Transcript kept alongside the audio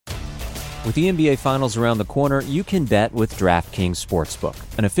With the NBA Finals around the corner, you can bet with DraftKings Sportsbook,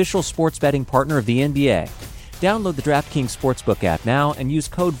 an official sports betting partner of the NBA. Download the DraftKings Sportsbook app now and use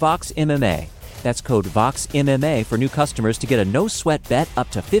code VOXMMA. That's code VOXMMA for new customers to get a no-sweat bet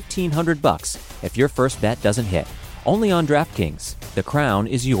up to $1,500 if your first bet doesn't hit. Only on DraftKings. The crown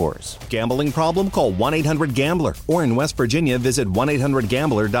is yours. Gambling problem? Call 1-800-GAMBLER. Or in West Virginia, visit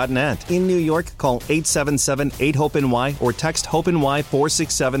 1-800-GAMBLER.net. In New York, call 877-8-HOPE-NY or text HOPE-NY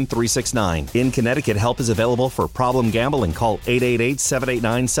 467-369. In Connecticut, help is available for problem gambling. Call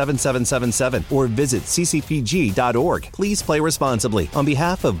 888-789-7777 or visit ccpg.org. Please play responsibly. On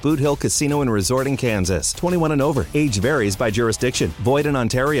behalf of Boot Hill Casino and Resort in Kansas, 21 and over. Age varies by jurisdiction. Void in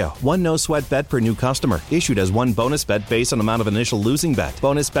Ontario. One no-sweat bet per new customer. Issued as one bonus bet based on amount of initial losing bet.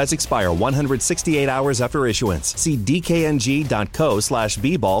 Bonus bets expire 168 hours after issuance. See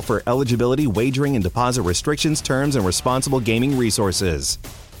dkng.co/bball for eligibility, wagering, and deposit restrictions, terms, and responsible gaming resources.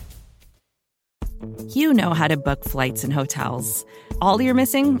 You know how to book flights and hotels. All you're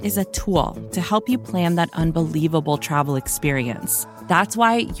missing is a tool to help you plan that unbelievable travel experience. That's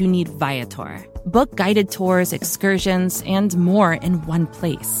why you need Viator. Book guided tours, excursions, and more in one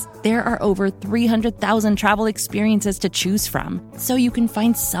place. There are over 300,000 travel experiences to choose from, so you can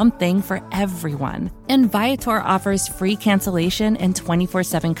find something for everyone. And Viator offers free cancellation and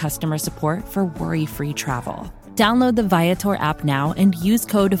 24/7 customer support for worry-free travel. Download the Viator app now and use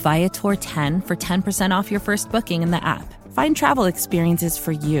code Viator10 for 10% off your first booking in the app. Find travel experiences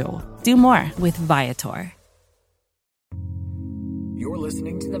for you. Do more with Viator. You're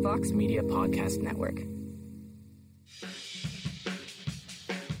listening to the Vox Media Podcast Network.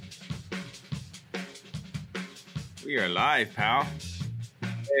 We are live, pal.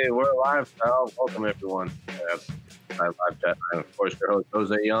 Hey, we're live, pal. Welcome, everyone. Live chat. I'm, of course, your host,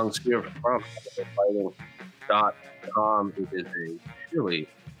 Jose Young, here from fighting.com. It is a chilly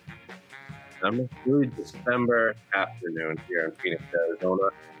December afternoon here in Phoenix, Arizona.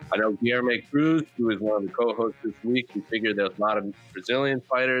 I know Guilherme Cruz, who is one of the co-hosts this week, we figured there's a lot of Brazilian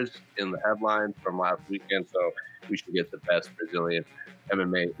fighters in the headlines from last weekend, so we should get the best Brazilian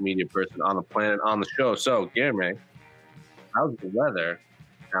MMA media person on the planet on the show. So, Guilherme, how's the weather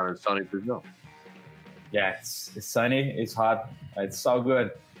down in sunny Brazil? Yeah, it's sunny, it's hot, it's all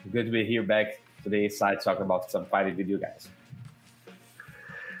good. Good to be here back to the East Side talking about some fighting with you guys.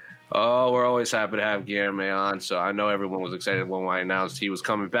 Oh, we're always happy to have Guilherme on. So I know everyone was excited when I announced he was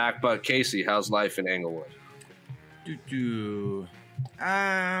coming back. But Casey, how's life in Englewood?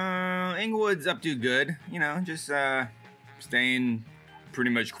 Englewood's up to good. You know, just staying pretty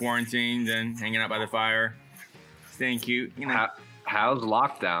much quarantined and hanging out by the fire, staying cute. You know, how's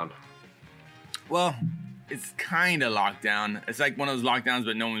lockdown? Well, it's kind of lockdown. It's like one of those lockdowns,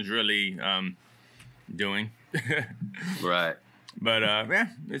 but no one's really doing. Right. But yeah,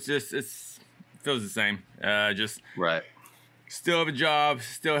 it feels the same. Just right. Still have a job,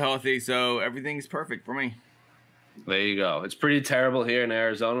 still healthy, so everything's perfect for me. There you go. It's pretty terrible here in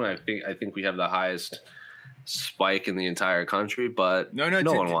Arizona. I think we have the highest spike in the entire country, but no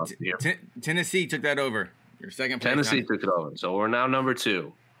one wants it here. Tennessee took that over. Your second place. Tennessee took it over, so we're now number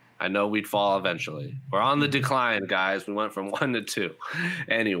 2. I know we'd fall eventually. We're on the decline, guys. We went from 1 to 2.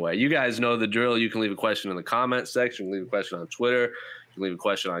 Anyway, you guys know the drill. You can leave a question in the comment section. You can leave a question on Twitter. You can leave a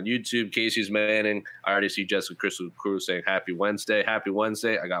question on YouTube. Casey's manning. I already see Jessica Cruz saying happy Wednesday. Happy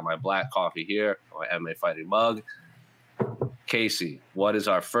Wednesday. I got my black coffee here, my MMA fighting mug. Casey, what is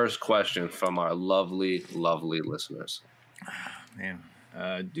our first question from our lovely, lovely listeners? Man,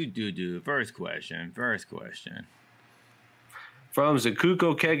 First question. From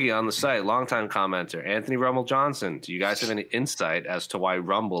Zakuko Kegi on the site, longtime commenter, Anthony Rumble Johnson. Do you guys have any insight as to why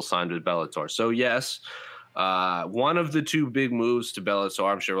Rumble signed with Bellator? So, yes, one of the 2 big moves to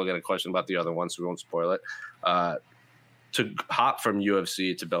Bellator, I'm sure we'll get a question about the other one, so we won't spoil it, to hop from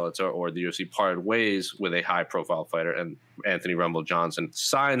UFC to Bellator, or the UFC parted ways with a high-profile fighter, and Anthony Rumble Johnson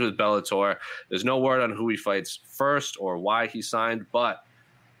signed with Bellator. There's no word on who he fights first or why he signed, but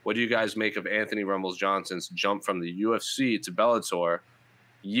what do you guys make of Anthony Rumble Johnson's jump from the UFC to Bellator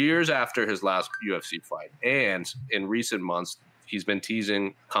years after his last UFC fight? And in recent months, he's been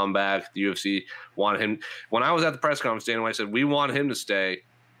teasing comeback. The UFC wanted him. When I was at the press conference, Dana White said, we want him to stay.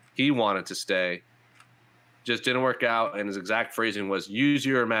 He wanted to stay. Just didn't work out. And his exact phrasing was, use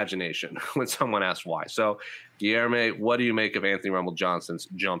your imagination, when someone asked why. So, Guilherme, what do you make of Anthony Rumble Johnson's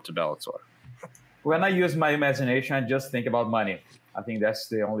jump to Bellator? When I use my imagination, I just think about money. I think that's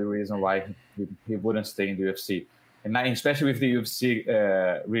the only reason why he wouldn't stay in the UFC, and especially with the UFC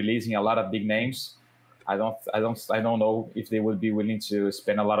releasing a lot of big names. I don't know if they would be willing to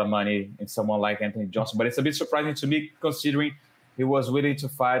spend a lot of money in someone like Anthony Johnson. But it's a bit surprising to me, considering he was willing to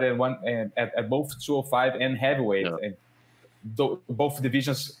fight at both 205 and heavyweight. Yeah. And both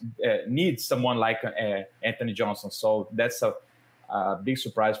divisions need someone like Anthony Johnson. So that's a big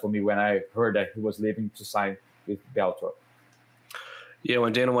surprise for me when I heard that he was leaving to sign with Bellator. Yeah,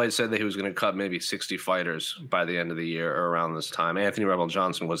 when Dana White said that he was going to cut maybe 60 fighters by the end of the year or around this time, Anthony Rebel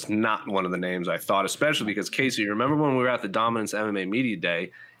Johnson was not one of the names I thought, especially because, Casey, remember when we were at the Dominance MMA Media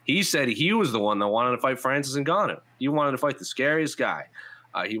Day, he said he was the one that wanted to fight Francis Ngannou. He wanted to fight the scariest guy.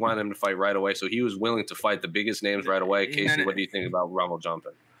 He wanted him to fight right away, so he was willing to fight the biggest names right away. Casey, what do you think about Rumble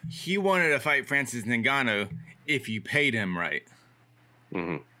jumping? He wanted to fight Francis Ngannou if you paid him right.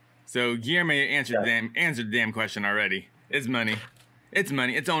 Mm-hmm. So Guillermo answered the damn question already. It's money. It's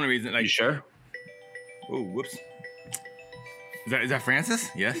money. It's the only reason. Like, you sure? Oh, whoops. Is that Francis?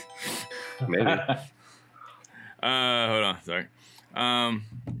 Yes. Maybe. Hold on. Sorry.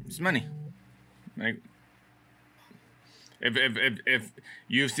 It's money. Like, if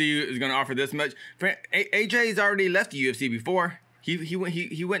UFC is going to offer this much, AJ's already left the UFC before. He went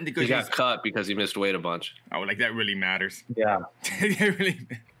to go. He got cut because he missed weight a bunch. Oh, like that really matters. Yeah. Really.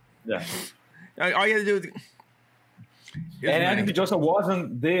 Yeah. All you have to do is. And Anthony Johnson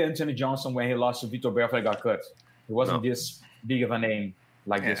wasn't the Anthony Johnson when he lost to Vitor Belfort and got cut. He wasn't this big of a name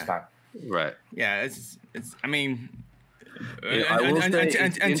like this time. Right. Yeah, it's. I mean, Yeah,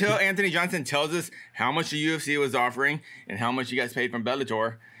 until Anthony Johnson tells us how much the UFC was offering and how much he got paid from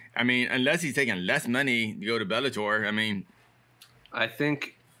Bellator, I mean, unless he's taking less money to go to Bellator, I mean, I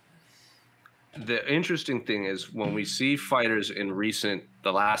think the interesting thing is when we see fighters in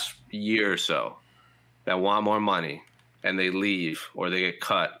the last year or so that want more money and they leave or they get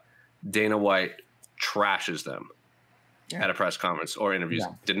cut, Dana White trashes them at a press conference or interviews.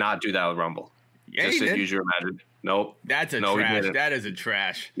 Yeah. Did not do that with Rumble. Yeah, Just he said, did. use your imagination. Nope. That's a No, he trash. didn't. That is a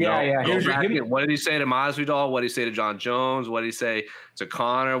trash. Yeah. Go Here's- back and- what did he say to Masvidal? What did he say to John Jones? What did he say to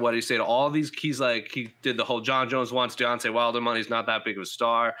Connor? What did he say to all these? He's like, he did the whole John Jones wants Deontay Wilder money. He's not that big of a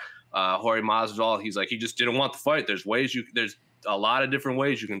star. Jorge Masvidal, he's like, he just didn't want the fight. There's a lot of different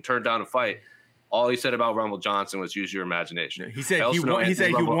ways you can turn down a fight. All he said about Rumble Johnson was use your imagination. He said I he also know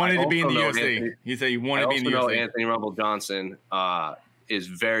wanted to be in the also know UFC. Anthony- He said he wanted I to be in the also know UFC. Anthony Rumble Johnson is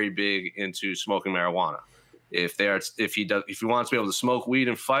very big into smoking marijuana. If he wants to be able to smoke weed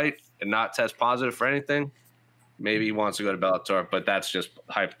and fight and not test positive for anything, maybe he wants to go to Bellator. But that's just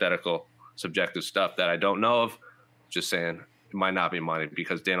hypothetical, subjective stuff that I don't know of. Just saying, it might not be money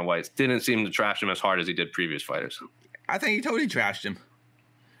because Dana White didn't seem to trash him as hard as he did previous fighters. I think he totally trashed him.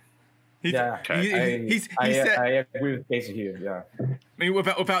 Yeah, I agree with Casey here. Yeah, I mean,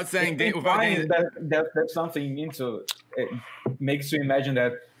 without saying, that's something into it makes you imagine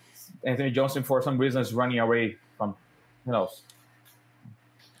that Anthony Johnson, for some reason, is running away from who knows.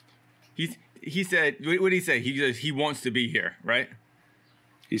 He said, what did he say? He wants to be here, right?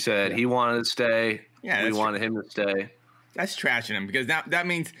 He said he wanted to stay. Yeah, we wanted him to stay. That's trashing him because that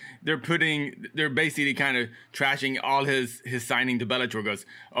means they're basically kind of trashing all his signing to Bellator. Goes,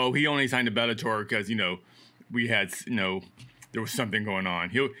 oh, he only signed to Bellator because we had there was something going on.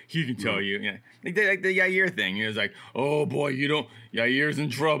 He can tell you, like the Yair thing. He was like, oh boy, Yair's in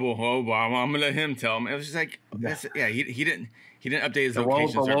trouble. Oh, boy, I'm gonna let him tell him. It was just like, he didn't update his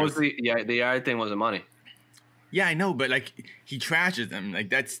location. What was the Yair thing? Wasn't money. Yeah, I know, but like he trashes them. Like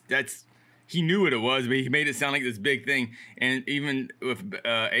that's. He knew what it was, but he made it sound like this big thing. And even with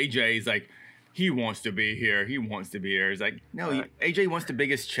AJ, he's like, he wants to be here. He wants to be here. He's like, no, AJ wants the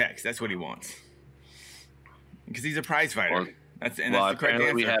biggest checks. That's what he wants. Because he's a prize fighter. Well, that's the correct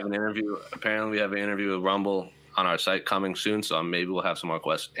answer. We have an interview. Apparently, we have an interview with Rumble on our site coming soon. So maybe we'll have some more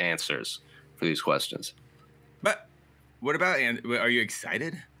answers for these questions. But what about? Are you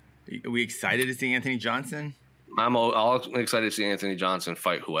excited? Are we excited to see Anthony Johnson? I'm all excited to see Anthony Johnson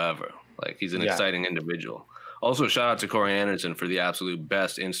fight whoever. Like, he's an exciting individual. Also, shout out to Corey Anderson for the absolute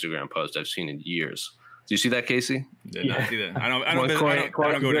best Instagram post I've seen in years. Do you see that, Casey? Did not see that. I don't go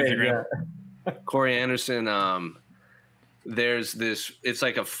to Instagram. Yeah. Corey Anderson, there's this, it's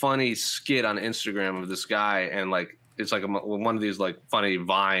like a funny skit on Instagram of this guy, and like, it's like one of these like funny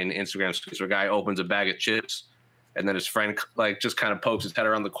Vine Instagram skits where a guy opens a bag of chips, and then his friend like just kind of pokes his head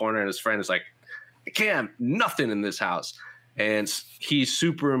around the corner, and his friend is like, I can't have nothing in this house. And he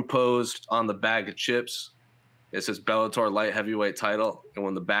superimposed on the bag of chips, it says Bellator light heavyweight title. And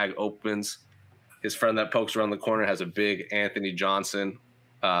when the bag opens, his friend that pokes around the corner has a big Anthony Johnson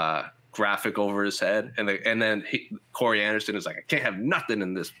graphic over his head. And then Corey Anderson is like, I can't have nothing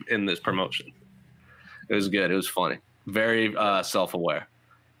in this promotion. It was good. It was funny. Very self-aware.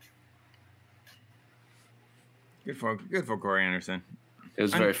 Good for Corey Anderson. It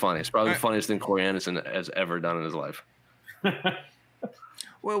was very funny. It's probably the funniest thing Corey Anderson has ever done in his life.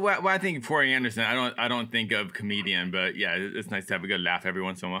 Well, I think Corey Anderson, I don't think of comedian, but yeah, it's nice to have a good laugh every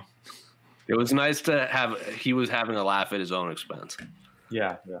once in a while. It was nice to have. He was having a laugh at his own expense.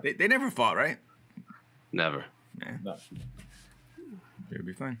 Yeah. They never fought, right? Never. Yeah. No. It'll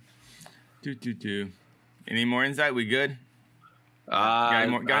be fun. Any more insight? We good? Got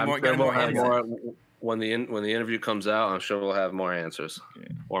more insight? When the interview comes out, I'm sure we'll have more answers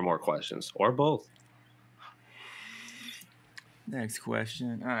or more questions or both. Next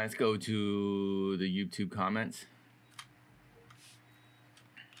question. All right, let's go to the YouTube comments.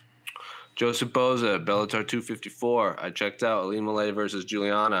 Joseph Boza, Bellator 254. I checked out Ali Malay versus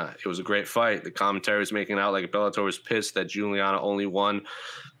Juliana. It was a great fight. The commentary was making out like Bellator was pissed that Juliana only won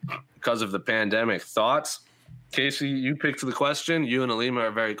because of the pandemic. Thoughts? Casey, you picked the question. You and Alima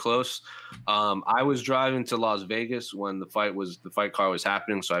are very close. I was driving to Las Vegas when the fight card was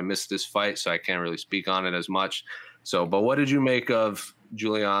happening, so I missed this fight, so I can't really speak on it as much. But what did you make of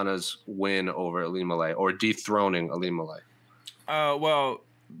Juliana's win over Ali Malay or dethroning Ali Malay? Well,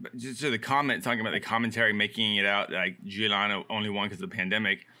 just to the comment, talking about the commentary making it out like Juliana only won because of the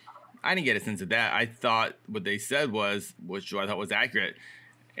pandemic. I didn't get a sense of that. I thought what they said was, which I thought was accurate,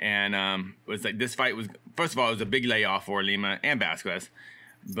 and was like this fight was, first of all, it was a big layoff for Lima and Vasquez,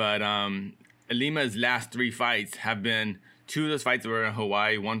 but Lima's last 3 fights have been, 2 of those fights were in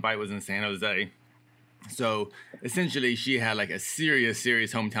Hawaii, 1 fight was in San Jose. So essentially, she had like a serious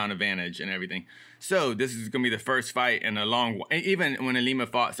hometown advantage and everything. So this is going to be the first fight in a long. Even when Alima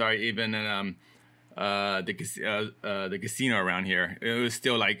fought, even in the casino around here, it was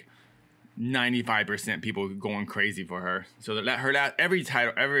still like 95% people going crazy for her. So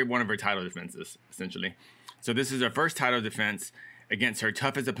every one of her title defenses essentially. So this is her first title defense against her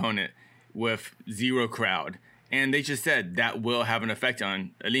toughest opponent with 0 crowd, and they just said that will have an effect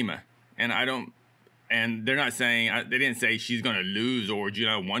on Alima. And they're not saying, they didn't say she's going to lose or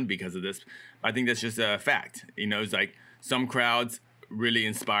Juliana won because of this. I think that's just a fact. It's like some crowds really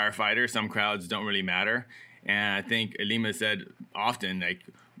inspire fighters. Some crowds don't really matter. And I think Alima said often,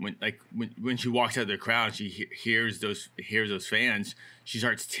 when she walks out of the crowd, she hears those fans, she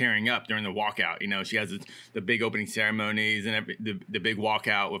starts tearing up during the walkout. She has the big opening ceremonies and the big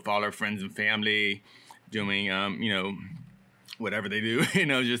walkout with all her friends and family doing, whatever they do,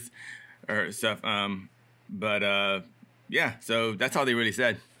 just or stuff. Yeah, so that's all they really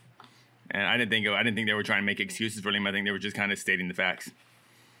said. And I didn't think they were trying to make excuses for him. I think they were just kind of stating the facts.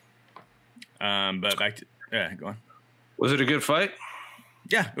 But back to go on. Was it a good fight?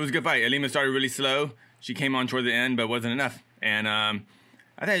 Yeah, it was a good fight. Alima started really slow. She came on toward the end, but wasn't enough. And I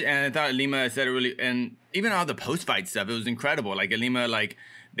thought Alima said it really, and even all the post-fight stuff, it was incredible. Like Alima,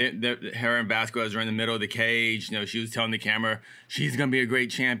 her and Vasquez were in the middle of the cage. She was telling the camera she's gonna be a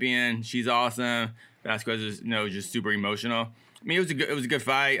great champion. She's awesome. Vasquez is just super emotional. I mean, it was a good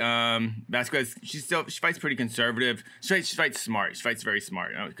fight. Vasquez, she fights pretty conservative. She fights smart. She fights very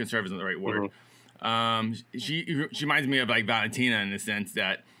smart. Conservative isn't the right word. Mm-hmm. She reminds me of like Valentina in the sense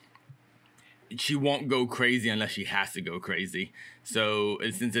that she won't go crazy unless she has to go crazy. So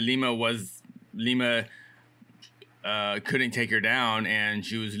since Lima couldn't take her down and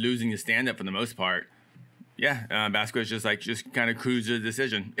she was losing the stand-up for the most part, Vasquez just kind of cruised the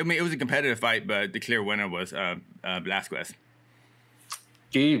decision. I mean, it was a competitive fight, but the clear winner was Vasquez.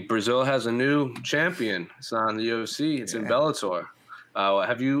 Guy, Brazil has a new champion. It's not in the UFC. It's in Bellator.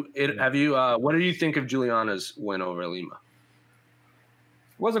 What do you think of Juliana's win over Lima?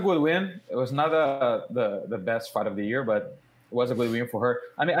 It was a good win. It was not the best fight of the year, but it was a good win for her.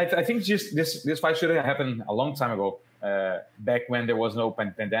 I mean, I think just this fight should have happened a long time ago, back when there was no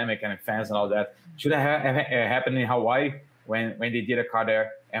pandemic and fans and all that. Should have happened in Hawaii when they did a card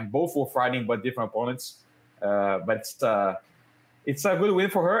there, and both were fighting but different opponents. But it's a good win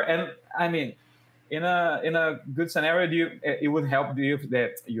for her, and I mean, in a good scenario, it would help the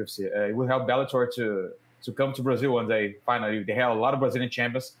UFC. It would help Bellator to come to Brazil one day. Finally, they have a lot of Brazilian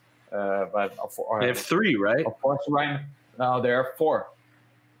champions, but they have 3, right? Of course, right now there are 4.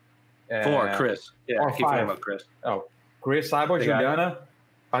 4, Chris. Yeah, or I keep 5. talking about Chris. Oh, Chris Cyborg, Juliana,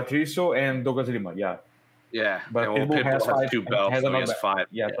 Patricio, and Douglas Lima. Yeah, but Pitbull has 2 belts. He has 5.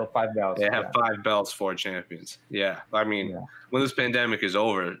 So 5 belts. They have 5 belts, 4 champions. Yeah, I mean, when this pandemic is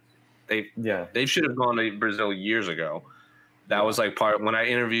over, they should have gone to Brazil years ago. That was like when I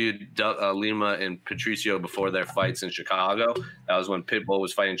interviewed Lima and Patricio before their fights in Chicago. That was when Pitbull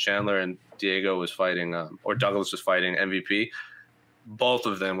was fighting Chandler and Diego was fighting, or Douglas was fighting MVP. Both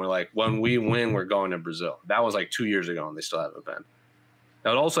of them were like, when we win, we're going to Brazil. That was like 2 years ago, and they still haven't been.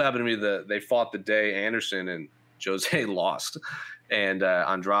 Now, it also happened to me that they fought the day Anderson and Jose lost, and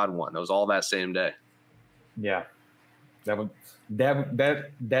Andrade won. It was all that same day. Yeah.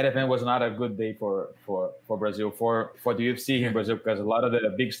 That event was not a good day for Brazil, for the UFC here in Brazil, because a lot of the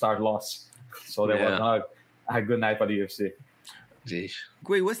big stars lost. So that was not a good night for the UFC. Jeez.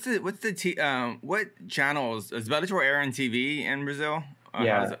 Wait, what channels is Bellator air on TV in Brazil?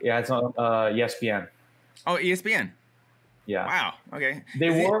 It's on ESPN. Oh, ESPN. Yeah. Wow. Okay. They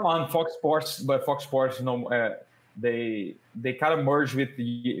were on Fox Sports, but Fox Sports, they kind of merged with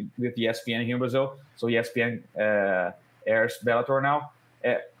ESPN here in Brazil. So ESPN airs Bellator now.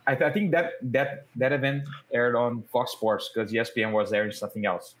 I think that event aired on Fox Sports because ESPN was airing something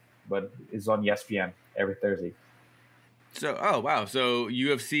else, but it's on ESPN every Thursday. So, oh wow, so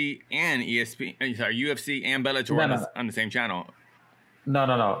UFC and UFC and Bellator on the same channel.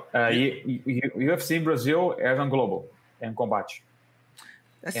 No. UFC in Brazil airs on Globo and Combate.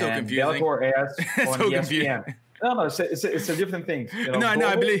 That's so confusing. Bellator airs on so ESPN. Confusing. No, it's a different thing. No,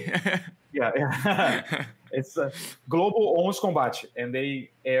 I believe. Yeah. It's Globo owns Combate, and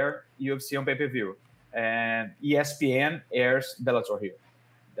they air UFC on pay-per-view, and ESPN airs Bellator here.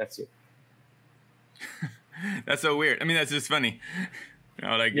 That's it. That's so weird. I mean, that's just funny.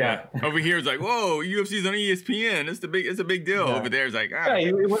 Over here it's like, whoa, UFC's on ESPN. It's a big deal. Over there it's like,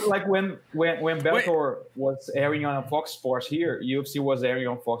 it was like when Bellator was airing on Fox Sports here, UFC was airing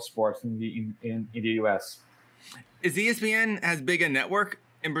on Fox Sports in the US. Is ESPN as big a network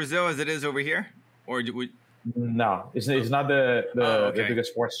in Brazil as it is over here, or No, it's not the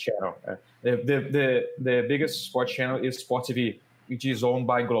biggest sports channel. The biggest sports channel is Sport TV, which is owned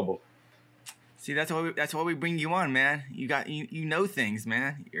by Globo. See, that's why we bring you on, man. You know things,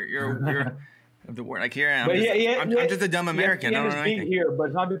 man. You're of the word. Like here, I'm just a dumb American. ESPN I don't know is big anything. here,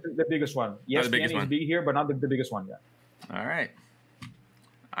 but not the biggest one. ESPN is big here, but not the biggest one. Yeah. All right.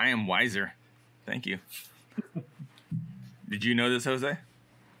 I am wiser. Thank you. Did you know this, Jose?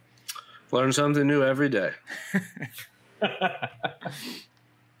 Learn something new every day.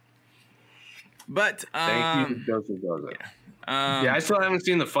 But thank you, Joseph. I still haven't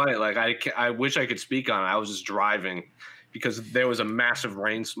seen the fight. Like I wish I could speak on it. I was just driving because there was a massive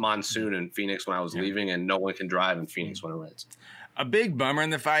monsoon in Phoenix when I was leaving, and no one can drive in Phoenix when it rains. A big bummer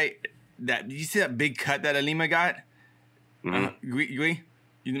in the fight. Did you see that big cut that Alima got? Gui?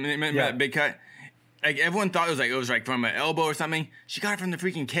 You remember that big cut? Like everyone thought it was like from an elbow or something. She got it from the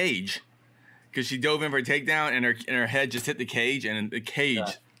freaking cage because she dove in for a takedown and her head just hit the cage, and the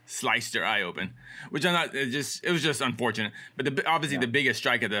cage sliced her eye open. Which I'm not. It was just unfortunate. But obviously the biggest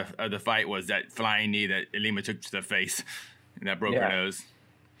strike of the fight was that flying knee that Alima took to the face, and that broke her nose.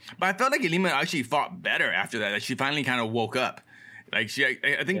 But I felt like Alima actually fought better after that. Like she finally kind of woke up. Like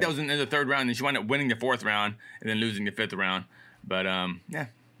I think that was in the third round, and she wound up winning the fourth round and then losing the fifth round. But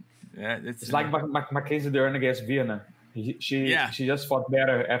it's like Mackenzie Dern against Vienna. She just fought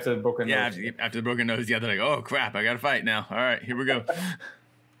better after the broken nose. Yeah, after the broken nose, they're like, oh crap, I got to fight now. All right, here we go.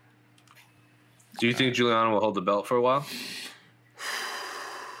 Do you think Juliana will hold the belt for a while?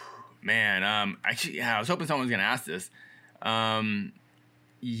 Man, actually, I was hoping someone was going to ask this.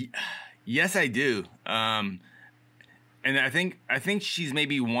 Yes, I do. And I think she's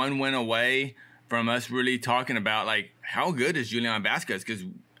maybe one win away from us really talking about like how good is Juliana Vasquez, because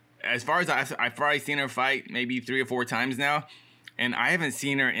as far as I've probably seen her fight maybe 3 or 4 times now, and I haven't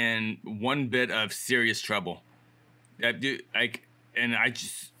seen her in one bit of serious trouble. I don't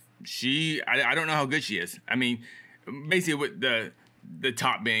know how good she is. I mean, basically with the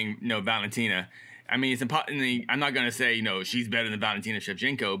top being Valentina. I mean, it's important. I'm not gonna say she's better than Valentina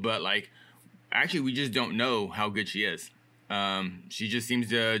Shevchenko, but like actually we just don't know how good she is. She just seems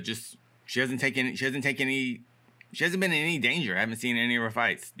to she hasn't been in any danger. I haven't seen any of her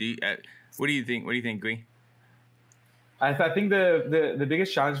fights. What do you think? What do you think, Gui? I think the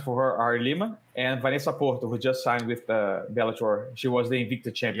biggest challenge for her are Lima and Vanessa Porto, who just signed with Bellator. She was the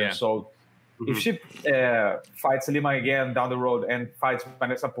Invicta champion. Yeah. So if she fights Lima again down the road and fights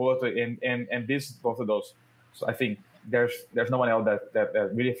Vanessa Porto and beats both of those, so I think there's no one else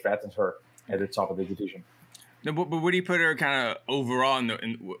that really threatens her at the top of the division. No, but where do you put her kind of overall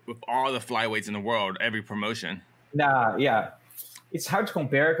with all the flyweights in the world, every promotion? It's hard to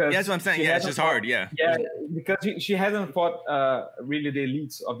compare because that's what I'm saying. Yeah, it's just hard. Yeah, because she hasn't fought really the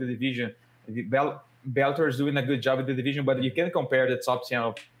elites of the division. Bellator is doing a good job with the division, but you can't compare the top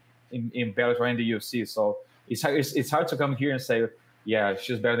 10 in Bellator and the UFC. So it's hard to come here and say, yeah,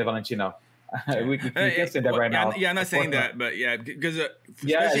 she's better than Valentina. we can't say that right now. Yeah, I'm not saying that, but because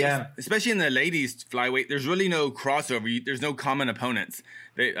especially in the ladies flyweight, there's really no crossover. There's no common opponents.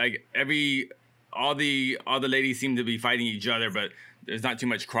 All the ladies seem to be fighting each other, but there's not too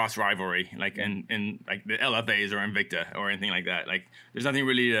much cross rivalry like in like the LFAs or Invicta or anything like that. Like there's nothing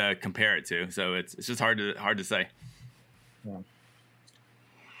really to compare it to, so it's just hard to say. Yeah.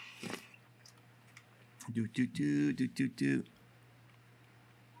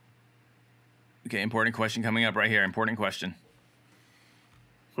 Okay, important question coming up right here. Important question.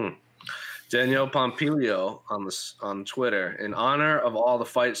 Danielle Pompilio on Twitter. In honor of all the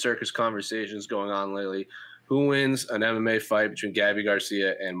fight circus conversations going on lately, who wins an MMA fight between Gabby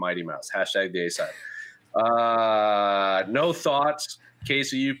Garcia and Mighty Mouse? Hashtag the A-side. No thoughts.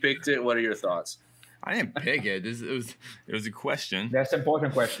 Casey, you picked it. What are your thoughts? I didn't pick it. It was a question. That's an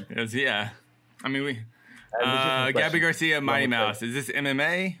important question. Yeah. I mean, Gabby Garcia, Mighty Mouse. Is this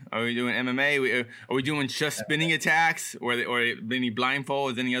MMA? Are we doing MMA? Are we doing just spinning attacks, or any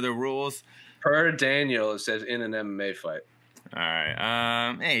blindfolds? Any other rules? Per Daniel, it says in an MMA fight. All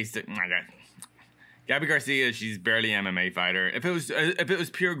right. Hey, Gabby Garcia. She's barely an MMA fighter. If it was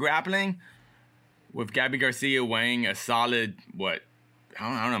pure grappling, with Gabby Garcia weighing a solid what? I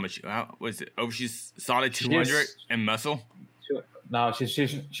don't know how much. How was it? Oh, she's solid 200 in muscle. No,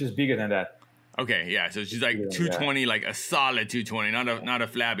 she's bigger than that. Okay, yeah. So she's like 220, like a solid 220, not a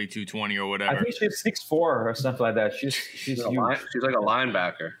flabby 220 or whatever. I think she's 6'4" or something like that. She's huge. She's like a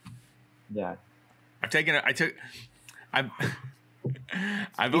linebacker. Yeah. Is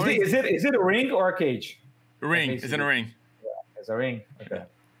it a ring or a cage? Ring. It's in a ring. Yeah, it's a ring. Okay.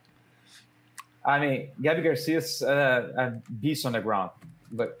 I mean, Gabby Garcia's a beast on the ground,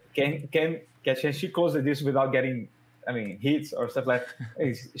 but can she close the distance without getting, hits or stuff like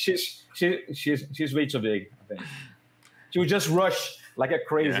that? She's way too big. I think she would just rush like a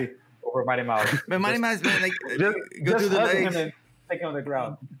crazy over Mighty Mouse. But Mighty Mouse, man, like go just through the legs and take him on the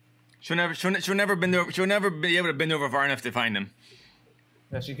ground. She'll never be able to bend over far enough to find him.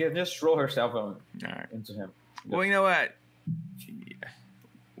 Yeah, she can just throw herself into him. Well, you know what?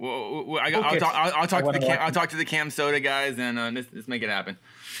 Well, I'll talk to the Cam Soda guys and let's make it happen.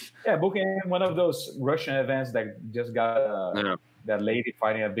 Yeah, booking one of those Russian events that just got that lady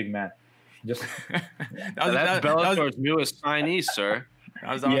fighting a big man. Just that's Bellator's newest signee, sir.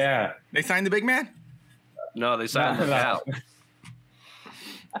 Yeah, they signed the big man. No, they signed the gal.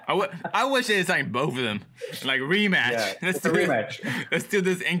 I wish they had signed both of them, like rematch. Yeah, it's a rematch. Let's do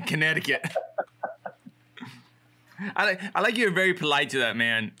this in Connecticut. I like you're very polite to that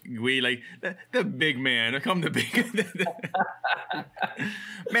man. We like the big man. Come the big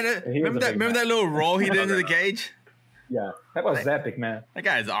man. Remember that little roll he did into the cage? Yeah, that was epic, man. That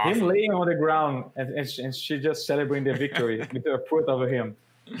guy's awesome. Him laying on the ground and she just celebrating the victory with a foot over him.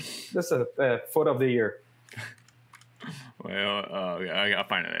 That's a foot of the year. Well, I'll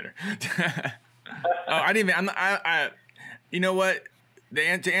find it later. I didn't even. You know what?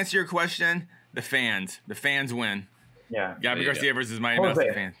 To answer your question, the fans win. Yeah. Gabby Garcia versus Mighty Mouse.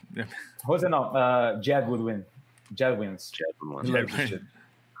 The fans. Jose, no. Jed would win. Jed wins.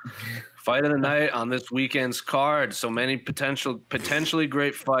 Fight of the night on this weekend's card. So many potentially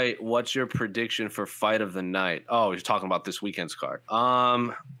great fight. What's your prediction for fight of the night? Oh, you're talking about this weekend's card.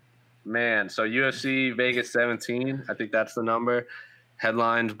 Man, so UFC Vegas 17, I think that's the number.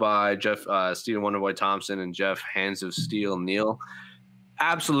 Headlined by Stephen Wonderboy Thompson and Jeff Hands of Steel Neal.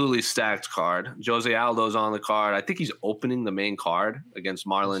 Absolutely stacked card. Jose Aldo's on the card. I think he's opening the main card against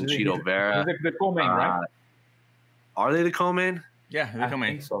Marlon Chito Vera. He's the co-main, right? Are they the co-main? Yeah, they're the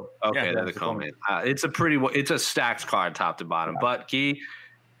co-main. So. Okay, they're the co-main. It's a stacked card top to bottom. But Key,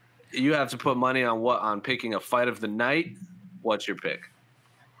 you have to put money on picking a fight of the night. What's your pick?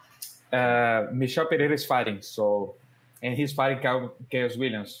 Michel Pereira is fighting, and he's fighting Chaos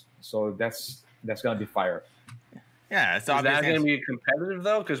Williams, so that's gonna be fire. Yeah, it's obvious. Is that going to be competitive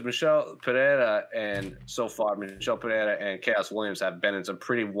though? Because Michel Pereira and Chaos Williams have been in some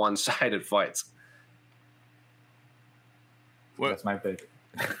pretty one-sided fights. That's my pick.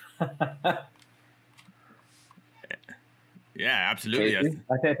 Yeah, absolutely.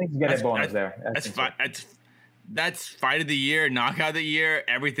 I think you get a bonus there. That's fight of the year, knockout of the year,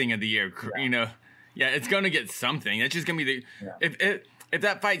 everything of the year. Yeah. You know, it's going to get something. It's just going to be if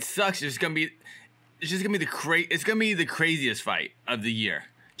that fight sucks, it's going to be the craziest fight of the year.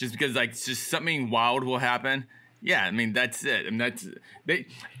 Just because it's just something wild will happen. Yeah, I mean that's it.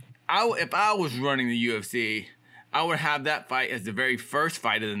 If I was running the UFC, I would have that fight as the very first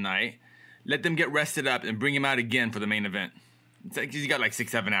fight of the night. Let them get rested up and bring him out again for the main event. It's like you got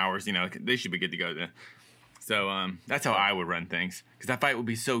 6-7 hours. You know, they should be good to go then. So that's how I would run things, because that fight would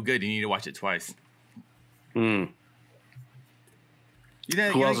be so good you need to watch it twice. Who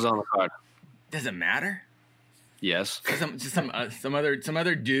else is on the card? Does it matter? Yes. Some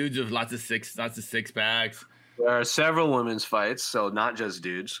other dudes with lots of six packs. There are several women's fights, so not just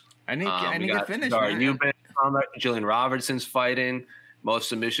dudes. I need to finish. Jillian Robertson's fighting, most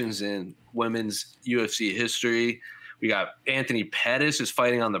submissions in women's UFC history. We got Anthony Pettis is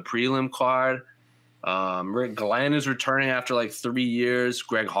fighting on the prelim card. Rick Glenn is returning after like 3 years.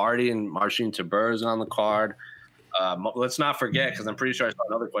 Greg Hardy and Marcin Tybura is on the card. Let's not forget, because I'm pretty sure I saw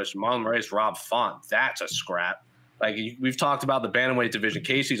another question, Marlon Moraes, Rob Font. That's a scrap. Like, we've talked about the bantamweight division.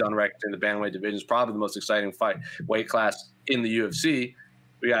 Casey's on record in the bantamweight division is probably the most exciting weight class in the UFC.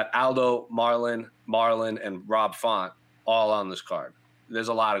 We got Aldo, Marlon, and Rob Font all on this card. There's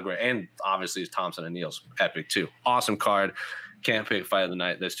a lot of great, and obviously it's Thompson and Neal's epic too. Awesome card. Can't pick fight of the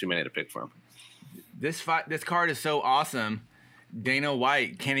night. There's too many to pick from. This card is so awesome. Dana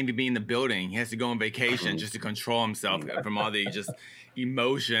White can't even be in the building. He has to go on vacation just to control himself from all the just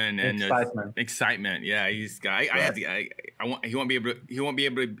emotion and excitement. Yeah, he's got. He won't be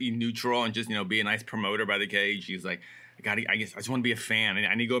able to be neutral and just be a nice promoter by the cage. He's like, I guess I just want to be a fan.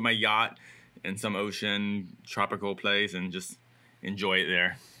 I need to go to my yacht in some ocean tropical place and just enjoy it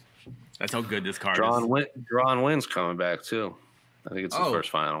there. That's how good this card is. Deron Wynn's coming back too. I think it's his first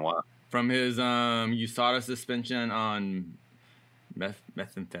fight in a while. From his USADA suspension on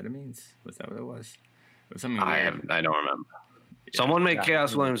methamphetamines? Was that what it was? It was something I don't remember. Yeah. Someone make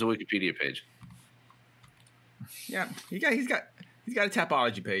Chaos Williams a Wikipedia page. Yeah, he's got a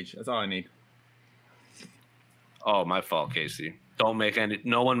Tapology page. That's all I need. Oh, my fault, Casey. No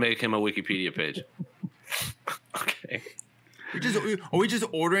one make him a Wikipedia page. Okay. Are we just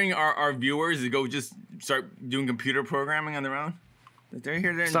ordering our viewers to go just start doing computer programming on their own? They're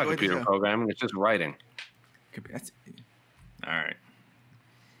here. It's not computer programming. It's just writing. All right.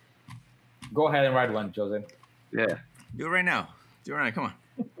 Go ahead and write one, Jose. Yeah. Do it right now. Come on.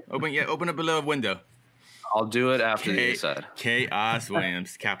 Open up a little window. I'll do it after the side. Chaos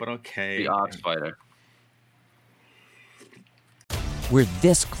Williams, capital K. The Ox Fighter. We're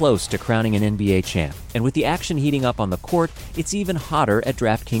this close to crowning an NBA champ, and with the action heating up on the court, it's even hotter at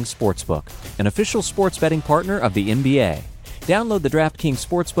DraftKings Sportsbook, an official sports betting partner of the NBA. Download the DraftKings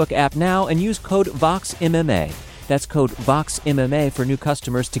Sportsbook app now and use code VOXMMA. That's code VOXMMA for new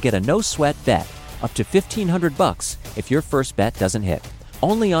customers to get a no-sweat bet up to $1,500 if your first bet doesn't hit.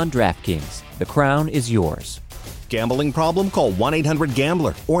 Only on DraftKings. The crown is yours. Gambling problem? Call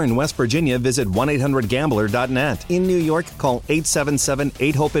 1-800-GAMBLER. Or in West Virginia, visit 1-800-GAMBLER.net. In New York, call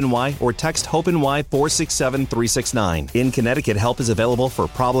 877-8-HOPE-NY or text HOPE-NY 467-369. In Connecticut, help is available for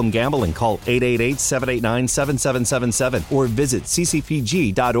problem gambling. Call 888-789-7777 or visit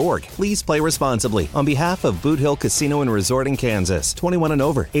ccpg.org. Please play responsibly. On behalf of Boot Hill Casino and Resort in Kansas, 21 and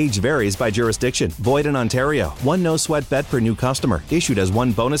over. Age varies by jurisdiction. Void in Ontario. One no-sweat bet per new customer. Issued as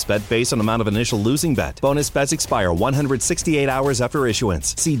one bonus bet based on amount of initial losing bet. Bonus bets expire 168 hours after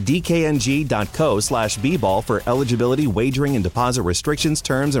issuance. See dkng.co/bball for eligibility, wagering, and deposit restrictions,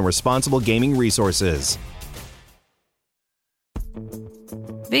 terms, and responsible gaming resources.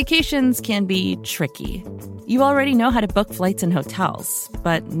 Vacations can be tricky. You already know how to book flights and hotels,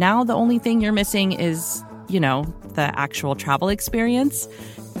 but now the only thing you're missing is, the actual travel experience.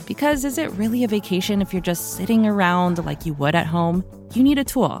 Because is it really a vacation if you're just sitting around like you would at home? You need a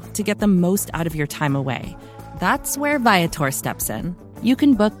tool to get the most out of your time away. That's where Viator steps in. You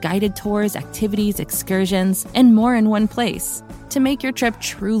can book guided tours, activities, excursions, and more in one place to make your trip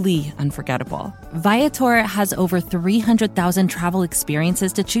truly unforgettable. Viator has over 300,000 travel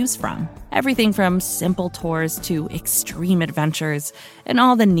experiences to choose from. Everything from simple tours to extreme adventures and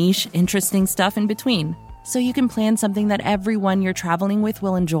all the niche, interesting stuff in between. So you can plan something that everyone you're traveling with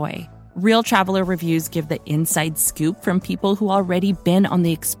will enjoy. Real traveler reviews give the inside scoop from people who already been on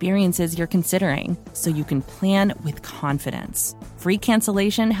the experiences you're considering, so you can plan with confidence. Free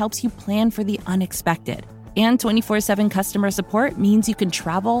cancellation helps you plan for the unexpected. And 24/7 customer support means you can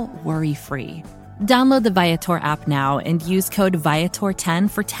travel worry-free. Download the Viator app now and use code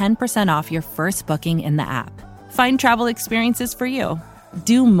Viator10 for 10% off your first booking in the app. Find travel experiences for you.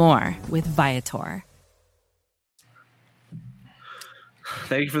 Do more with Viator.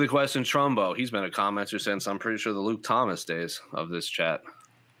 Thank you for the question, Trumbo. He's been a commenter since, I'm pretty sure, the Luke Thomas days of this chat.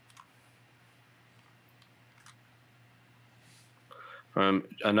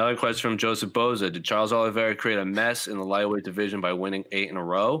 Another question from Joseph Boza. Did Charles Oliveira create a mess in the lightweight division by winning 8 in a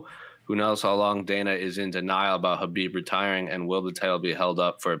row? Who knows how long Dana is in denial about Khabib retiring, and will the title be held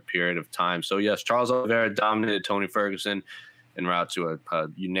up for a period of time? So, yes, Charles Oliveira dominated Tony Ferguson en route to a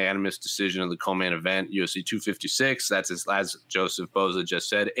unanimous decision of the co-main event, UFC 256. That's, as Joseph Boza just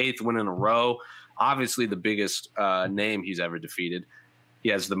said, 8th win in a row. Obviously the biggest name he's ever defeated. He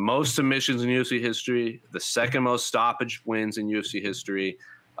has the most submissions in UFC history, the second most stoppage wins in UFC history.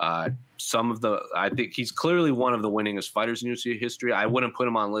 I think he's clearly one of the winningest fighters in UFC history. I wouldn't put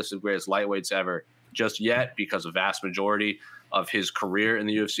him on the list of greatest lightweights ever just yet because a vast majority of his career in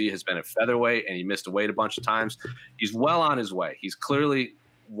the UFC has been at featherweight, and he missed weight a bunch of times. He's well on his way. He's clearly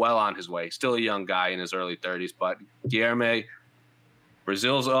well on his way. He's still a young guy in his early 30s, but Guilherme,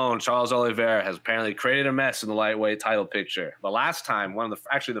 Brazil's own Charles Oliveira, has apparently created a mess in the lightweight title picture. The last time,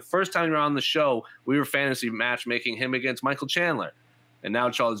 the first time you were on the show, we were fantasy matchmaking him against Michael Chandler. And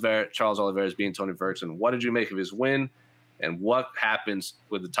now Charles Oliveira is beating Tony Ferguson. What did you make of his win? And what happens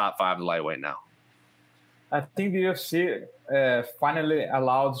with the top 5 of the lightweight now? I think the UFC finally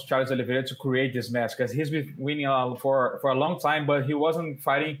allowed Charles Oliveira to create this match, because he's been winning for a long time, but he wasn't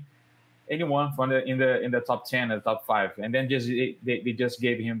fighting anyone from in the top 10 and the top 5. And then they just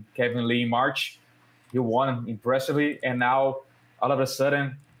gave him Kevin Lee in March. He won impressively, and now all of a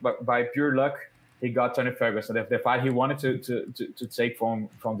sudden, by pure luck, he got Tony Ferguson. The fight he wanted to take from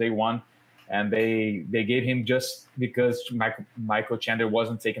day one, and they gave him just because Michael Chandler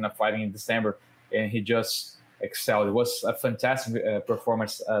wasn't taking a fight in December, and he just excelled. It was a fantastic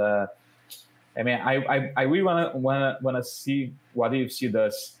performance. I mean, I really wanna see what the UFC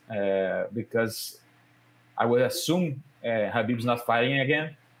does, because I would assume Khabib's not fighting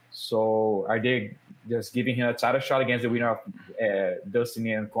again. So are they just giving him a title shot against the winner of Dustin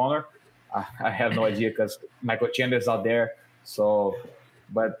and Conor? I have no idea, because Michael Chandler is out there. So,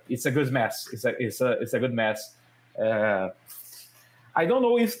 but it's a good mess. It's a good mess. I don't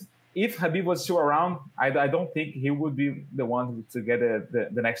know if Khabib was still around. I don't think he would be the one to get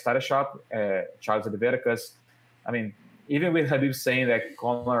the next title shot, Charles Oliveira, because, I mean, even with Khabib saying that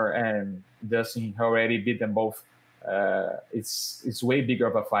Conor and Dustin already beat them both, it's way bigger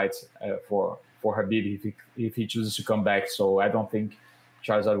of a fight for Khabib if he chooses to come back. So I don't think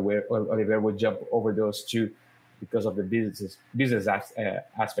Charles Oliveira would jump over those two because of the business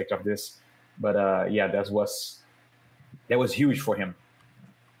aspect of this. But yeah, that was huge for him.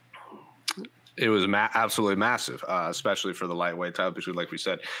 It was absolutely massive, especially for the lightweight title, because like we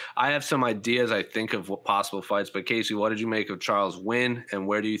said, I have some ideas, I think, of what possible fights. But Casey, what did you make of Charles' win, and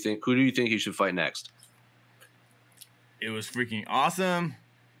who do you think he should fight next? It was freaking awesome.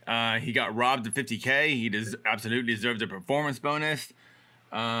 He got robbed of $50K. He absolutely deserved a performance bonus.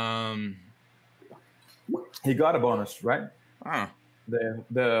 He got a bonus, right? Oh.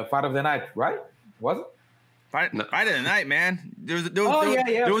 The fight of the night, right? Was it? Fight of the night, man. There was a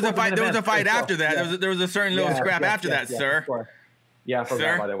fight. There was a fight after that. Yeah. There was a certain little scrap after that, sir. Yeah, I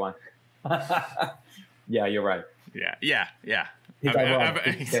forgot about that one. Yeah, you're right. Yeah. He got robbed.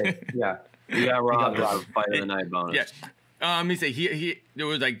 Yeah, he got robbed of fight of the night bonus. Yeah. Let me say there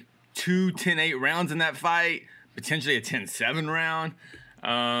was like 2 10-8 rounds in that fight, potentially a 10-7 round.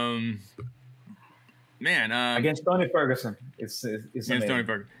 Against Tony Ferguson, it's against Tony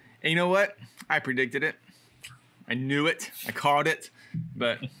Ferguson. And you know what? I predicted it. I knew it. I called it.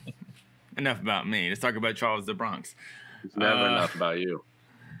 But enough about me. Let's talk about Charles the Bronx. It's never enough about you.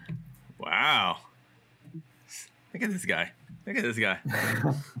 Wow. Look at this guy.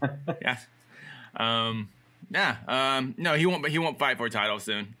 Yeah. No, he won't fight for a title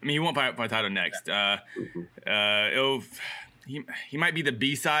soon. I mean, he won't fight for a title next. He might be the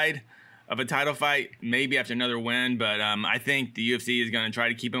B-side of a title fight, maybe after another win, but I think the UFC is going to try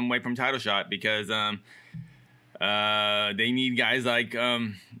to keep him away from title shot, because they need guys like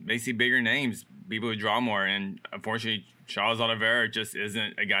basically bigger names, people who draw more, and unfortunately Charles Oliveira just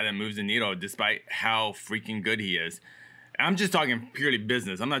isn't a guy that moves the needle despite how freaking good he is. I'm just talking purely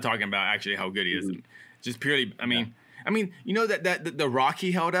business. I'm not talking about actually how good he is. Just purely, I mean, you know that the rock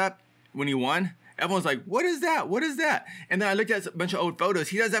he held up when he won? Everyone's like, what is that? What is that? And then I looked at a bunch of old photos.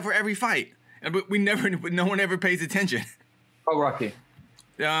 He does that for every fight. But no one ever pays attention. Oh, Rocky.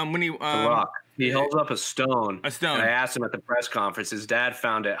 When he the Rock. He holds up a stone. A stone. And I asked him at the press conference. His dad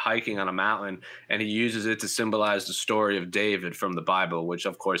found it hiking on a mountain, and he uses it to symbolize the story of David from the Bible, which,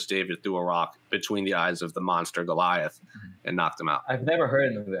 of course, David threw a rock between the eyes of the monster Goliath and knocked him out. I've never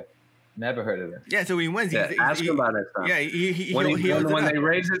heard of that. Never heard of it. Yeah, so he wins. Ask him about it next time. Yeah, when they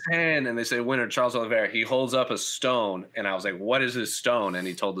raise his hand and they say winner Charles Oliveira, he holds up a stone, and I was like, "What is this stone?" And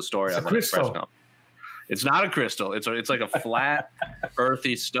he told the story of it. It's not a crystal. It's like a flat,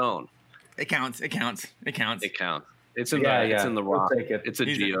 earthy stone. It counts. It's in It's in the rock. We'll take it. It's a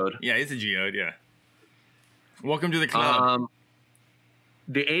geode. It's a geode. Yeah. Welcome to the club.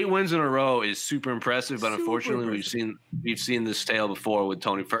 The 8 wins in a row is super impressive, but unfortunately, we've seen this tale before with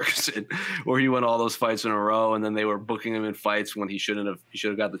Tony Ferguson, where he won all those fights in a row, and then they were booking him in fights when he should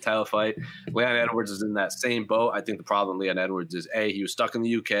have got the title fight. Leon Edwards is in that same boat. I think the problem with Leon Edwards is he was stuck in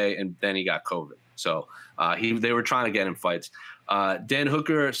the UK, and then he got COVID, so they were trying to get him fights. Dan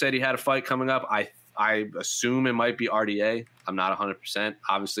Hooker said he had a fight coming up. I assume it might be RDA. I'm not 100%.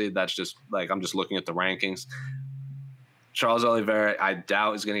 Obviously, that's just I'm just looking at the rankings. Charles Oliveira, I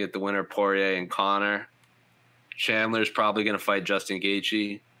doubt is going to get the winner. Poirier and Conor. Chandler's probably going to fight Justin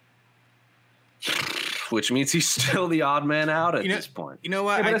Gaethje, which means he's still the odd man out at this point. You know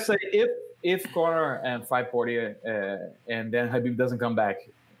what? Yeah, but let's say if Conor and fight Poirier and then Khabib doesn't come back,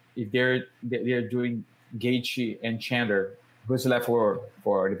 if they're doing Gaethje and Chandler, who's left for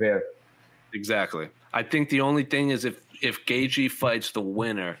Oliveira? Exactly. I think the only thing is if Gaethje fights the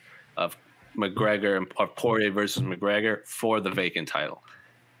winner of McGregor or Poirier versus McGregor for the vacant title,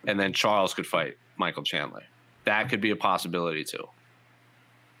 and then Charles could fight Michael Chandler. That could be a possibility too.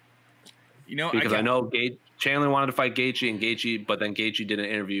 You know, because I know Chandler wanted to fight Gaethje, but then Gaethje did an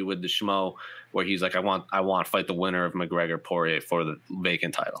interview with the Schmo where he's like, I want to fight the winner of McGregor Poirier for the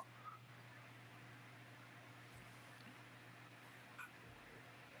vacant title.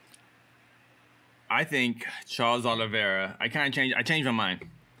 I think Charles Oliveira. I changed my mind.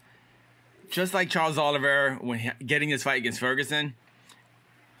 Just like Charles Oliveira when getting his fight against Ferguson,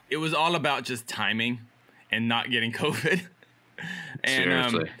 it was all about just timing and not getting COVID.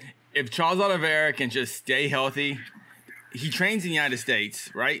 And if Charles Oliveira can just stay healthy, he trains in the United States,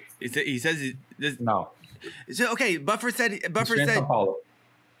 right? He says no. So okay, Buffer said, but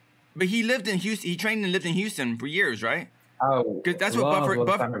he lived in Houston. He trained and lived in Houston for years, right? Oh, because that's what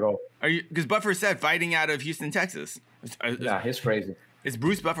Buffer. Because Buffer said fighting out of Houston, Texas. Yeah, he's crazy. Is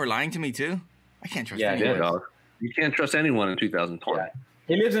Bruce Buffer lying to me too? I can't trust anyone. Yeah, you can't trust anyone in 2020. Yeah.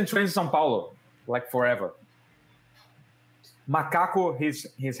 He lives in São Paulo, like forever. Macaco,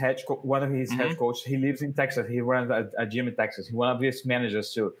 one of his head coach, he lives in Texas. He runs a gym in Texas. He's one of his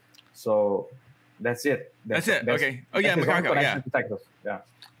managers too. So that's it. That's it. Okay. Oh yeah, Macaco. Yeah. Texas. Yeah.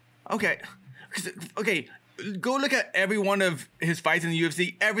 Okay. Okay. Go look at every one of his fights in the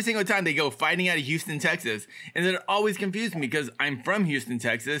UFC. Every single time they go fighting out of Houston, Texas. And it always confused me because I'm from Houston,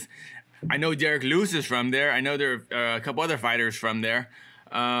 Texas. I know Derek Lewis is from there. I know there are a couple other fighters from there.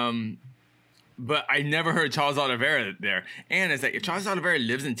 But I never heard Charles Oliveira there. And it's like, if Charles Oliveira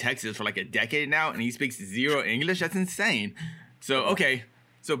lives in Texas for like a decade now and he speaks zero English, that's insane. So, okay.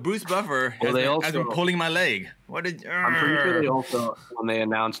 So Bruce Buffer has been pulling my leg. I'm pretty sure they also, when they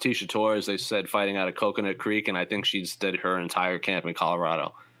announced Tisha Torres, they said fighting out of Coconut Creek, and I think she did her entire camp in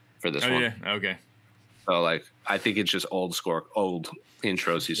Colorado for this one. Yeah, okay. So, like, I think it's just old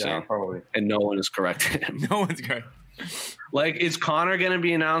intros he's saying. Probably. And no one is correcting him. No one's correct. Like, is Conor going to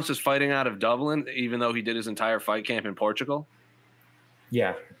be announced as fighting out of Dublin, even though he did his entire fight camp in Portugal?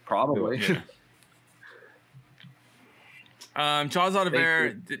 Yeah. Probably. Yeah. Charles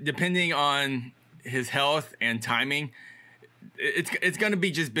Oliveira, depending on his health and timing, it's going to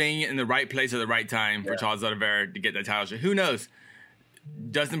be just being in the right place at the right time for Charles Oliveira to get that title shot. Who knows?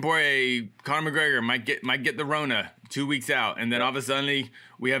 Dustin Poirier, Conor McGregor might get the Rona 2 weeks out, and then all of a sudden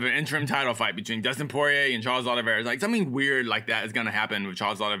we have an interim title fight between Dustin Poirier and Charles Oliveira. It's like something weird like that is going to happen with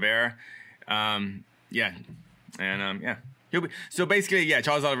Charles Oliveira. He'll be, so basically,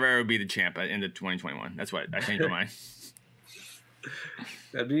 Charles Oliveira will be the champ at the end of 2021. That's what I changed my mind.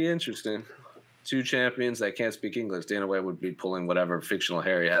 That'd be interesting. Two champions that can't speak English. Dana White would be pulling whatever fictional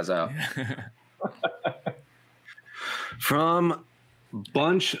hair he has out. From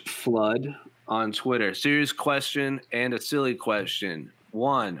Bunch Flood on Twitter. Serious question and a silly question.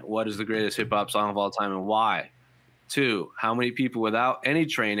 1, what is the greatest hip-hop song of all time and why? 2, how many people without any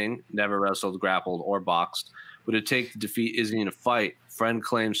training, never wrestled, grappled, or boxed, would it take to defeat Izzy in a fight? Friend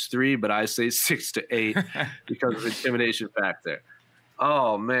claims 3, but I say 6 to 8 because of the intimidation factor.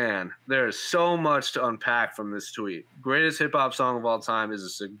 Oh, man. There's so much to unpack from this tweet. Greatest hip-hop song of all time is a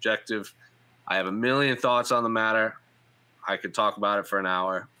subjective. I have a million thoughts on the matter. I could talk about it for an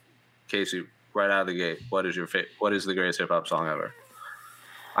hour. Casey, right out of the gate, what is the greatest hip-hop song ever?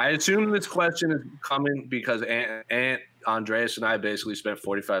 I assume this question is coming because Aunt Andreas and I basically spent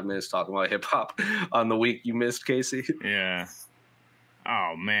 45 minutes talking about hip-hop on the week you missed, Casey. Yeah.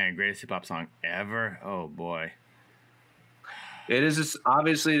 Oh, man, greatest hip-hop song ever? Oh, boy. It is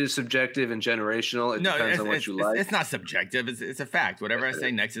obviously it is subjective and generational. It depends on what you like. It's not subjective. It's a fact. Whatever I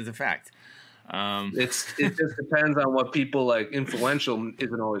say next is a fact. It just depends on what people like. Influential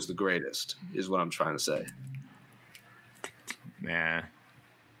isn't always the greatest, is what I'm trying to say. Yeah.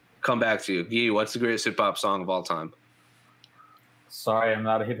 Come back to you. Guy, what's the greatest hip-hop song of all time? Sorry, I'm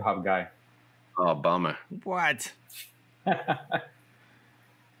not a hip-hop guy. Oh, bummer. What?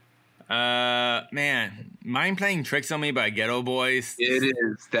 Man, Mind Playing Tricks on Me by Ghetto Boys. It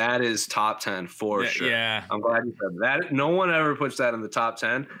is. That is top 10 for sure. Yeah. I'm glad you said that. No one ever puts that in the top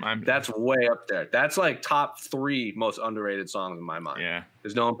 10. That's way up there. That's like top 3 most underrated songs in my mind. Yeah.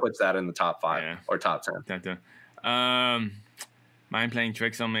 Because no one puts that in the top 5 or top 10. Mind playing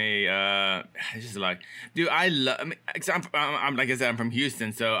tricks on me. It's just like, dude, I love. I mean, 'cause I'm like I said, I'm from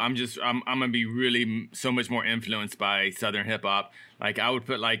Houston, so I'm gonna be really so much more influenced by Southern hip hop. Like I would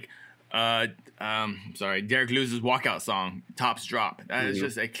put like, Derek Lewis's walkout song, "Tops Drop." That is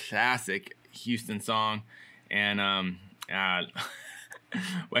just a classic Houston song, and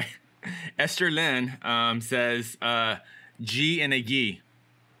wait, Esther Lynn says G and a G.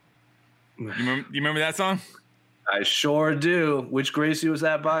 You remember that song? I sure do. Which Gracie was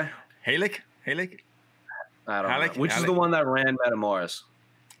that by? Halleck? I don't Halleck? know. Which is the one that ran Metamoris?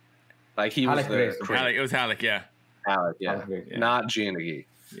 Like he was Halleck the Halleck. It was Halleck, yeah. Halleck, yeah. Halleck, yeah. Not G and a G.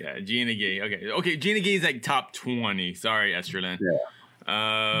 Yeah, G and a G. Okay, G and a G is like top 20. Sorry, Esterlin. Yeah.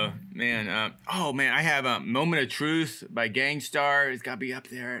 I have Moment of Truth by Gangstar. It's got to be up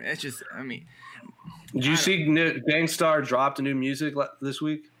there. It's just, I mean. Did you see Gangstar dropped a new music this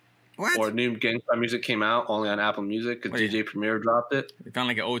week? What? Or new Gangstar music came out only on Apple Music because DJ Premier dropped it. They found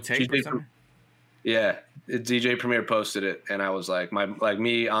like an old tape or something? Yeah, DJ Premier posted it, and I was like,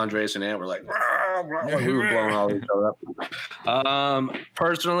 me, Andres, and Ant were like, we were blowing all each other up.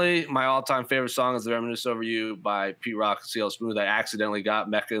 Personally, my all-time favorite song is "The Reminisce Over You" by Pete Rock and CL Smooth. I accidentally got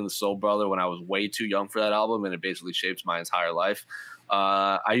Mecca and the Soul Brother when I was way too young for that album, and it basically shapes my entire life.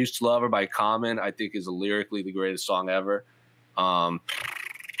 I Used to Love Her by Common, I think, is lyrically the greatest song ever.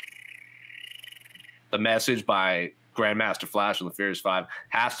 The Message by Grandmaster Flash and the Furious Five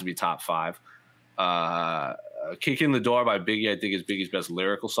has to be top 5. Kick in the Door by Biggie, I think, is Biggie's best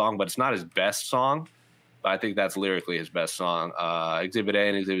lyrical song, but it's not his best song. But I think that's lyrically his best song. Exhibit A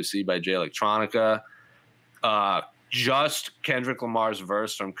and Exhibit C by Jay Electronica. Just Kendrick Lamar's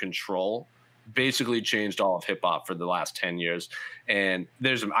verse from Control basically changed all of hip hop for the last 10 years. And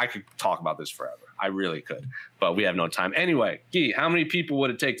I could talk about this forever. I really could, but we have no time. Anyway, Guy, how many people would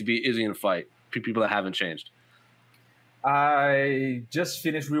it take to beat Izzy in a fight? People that haven't changed. I just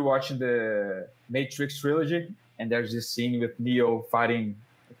finished rewatching the Matrix trilogy, and there's this scene with Neo fighting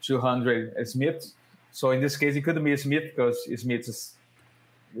 200 Smiths. So in this case, it couldn't be a Smith because Smith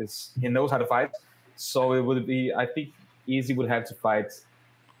he knows how to fight. So it would be, I think, Izzy would have to fight.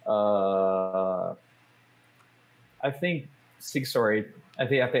 I think 6 or 8. I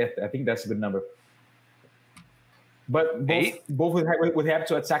think that's a good number. But both would have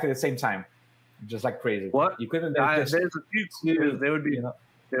to attack at the same time. Just like crazy. What? You couldn't. There's a few. There would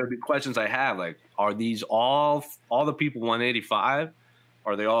be questions I have. Like, are these all the people 185?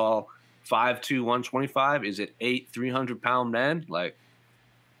 Are they all 5'2", 125? Is it 8 300-pound men? Like,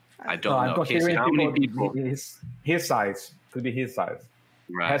 I don't know. Casey, how many people? His size could be his size.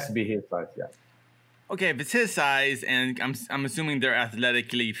 Right. It has to be his size. Yeah. Okay, if it's his size, and I'm assuming they're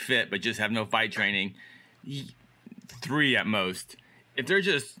athletically fit but just have no fight training, 3 at most. If they're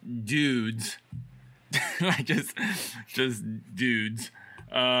just dudes, like just dudes,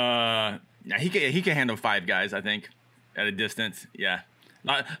 he can handle 5 guys. I think at a distance. Yeah,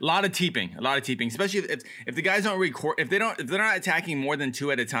 a lot of teeping, especially if the guys don't record, if they're not attacking more than 2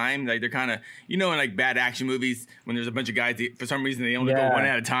 at a time. Like they're kind of, in like bad action movies when there's a bunch of guys, for some reason they only go 1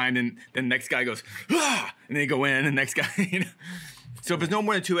 at a time, and then the next guy goes and they go in, and the next guy. So if it's no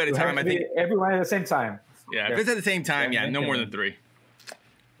more than 2 at a time, I think everyone at the same time. Yeah, if it's at the same time, no more than 3.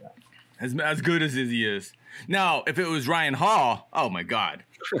 As good as Izzy is. Now, if it was Ryan Hall, oh my God.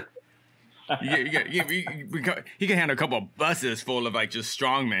 He can handle a couple of buses full of like just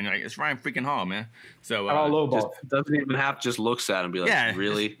strongmen. Like, it's Ryan freaking Hall, man. So doesn't even have, just looks at him and be like,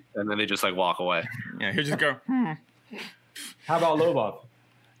 really? And then they just like walk away. Yeah, he'll just go, How about Lobov?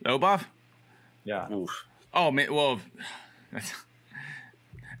 Lobov? Yeah. Oof. Oh man, well,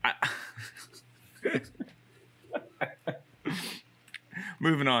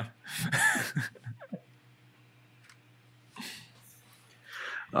 moving on.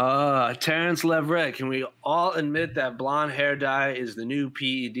 Terrence Leverett, can we all admit that blonde hair dye is the new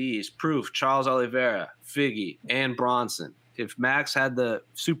PEDs? Proof: Charles Oliveira, Figgy, and Bronson. If Max had the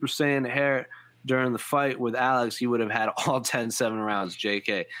Super Saiyan hair during the fight with Alex, he would have had all 10 7 rounds.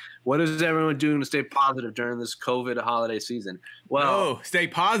 JK. What is everyone doing to stay positive during this COVID holiday season? Well, stay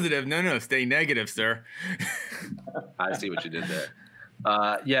positive. No, stay negative, sir. I see what you did there.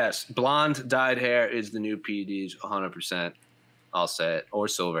 Yes, blonde dyed hair is the new PEDs, 100%. I'll say it, or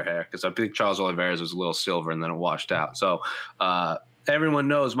silver hair, because I think Charles Oliveira's was a little silver and then it washed out. So everyone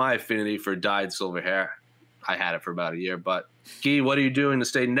knows my affinity for dyed silver hair. I had it for about a year. But, Guy, what are you doing to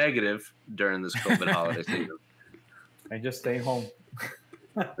stay negative during this COVID holiday season? I just stay home.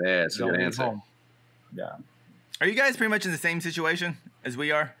 Yeah, it's a good answer. Home. Yeah. Are you guys pretty much in the same situation as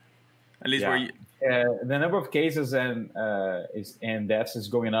we are? At least where you... the number of cases and deaths is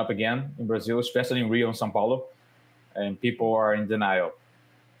going up again in Brazil, especially in Rio and São Paulo. and people are in denial.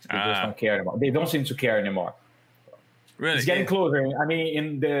 They just don't care anymore. They don't seem to care anymore. Really? It's getting closer. I mean,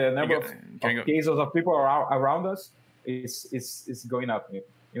 in the number of cases of people around us, it's going up.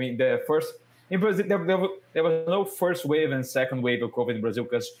 I mean, the first in Brazil, there was no first wave and second wave of COVID in Brazil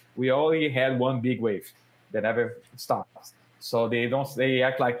because we only had one big wave that never stopped. So they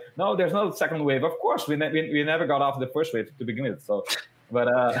act like, no, there's no second wave. Of course, we never got off the first wave to begin with. So, but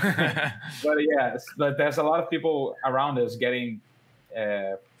there's a lot of people around us getting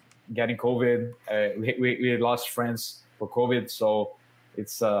COVID. We lost friends for COVID, so it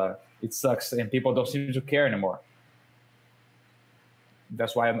sucks, and people don't seem to care anymore.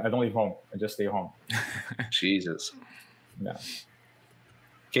 That's why I don't leave home. I just stay home. Jesus. Yeah.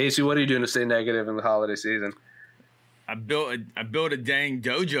 Casey, what are you doing to stay negative in the holiday season? I built a dang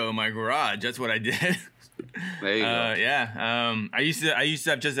dojo in my garage. That's what I did. There you go. Yeah. I used to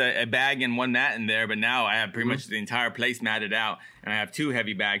have just a bag and one mat in there, but now I have pretty much the entire place matted out, and I have 2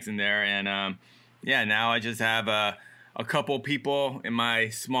 heavy bags in there. And now I just have a couple people in my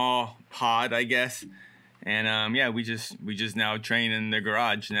small pod, I guess. And we just now train in the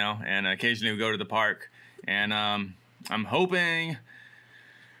garage now, and occasionally we go to the park. And I'm hoping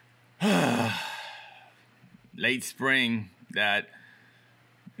late spring that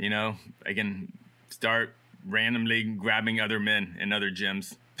I can start randomly grabbing other men in other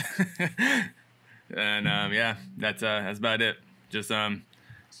gyms. And that's about it. Just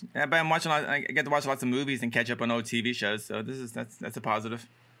but I'm watching I get to watch lots of movies and catch up on old TV shows, so that's a positive.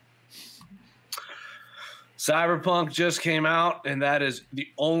 Cyberpunk just came out, and that is the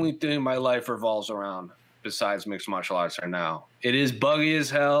only thing my life revolves around besides mixed martial arts right now. It is buggy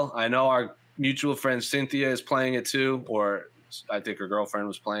as hell. I know our mutual friend Cynthia is playing it too, or I think her girlfriend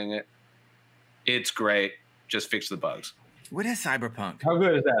was playing it. It's great. Just fix the bugs. What is Cyberpunk? How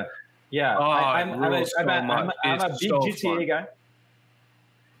good is that? Yeah, I'm a big GTA guy.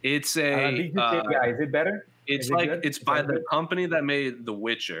 It's I'm a big GTA guy. Is it better? It's by the company that made The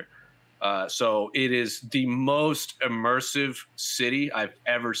Witcher. So it is the most immersive city I've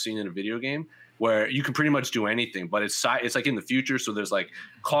ever seen in a video game, where you can pretty much do anything, but it's like in the future. So there's like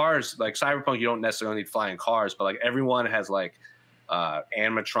cars, like Cyberpunk, you don't necessarily need flying cars, but like everyone has like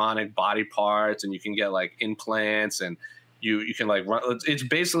animatronic body parts, and you can get like implants, and you can like run. It's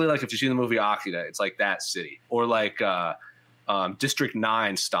basically like if you see the movie Akira, it's like that city, or like District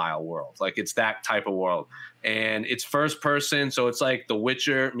 9 style world. Like it's that type of world. And it's first person, so it's like The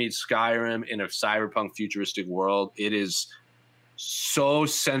Witcher meets Skyrim in a cyberpunk futuristic world. It is so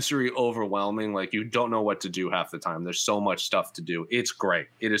sensory overwhelming. Like you don't know what to do half the time. There's so much stuff to do. It's great.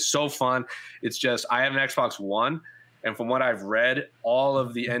 It is so fun. It's just, I have an Xbox One, and from what I've read, all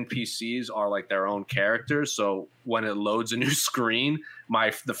of the NPCs are like their own characters. So when it loads a new screen,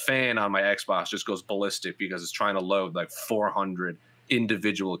 the fan on my Xbox just goes ballistic because it's trying to load like 400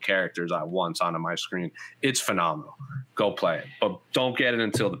 individual characters at once onto my screen. It's phenomenal. Go play it, but don't get it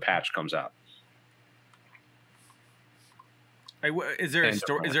until the patch comes out. Hey, is there a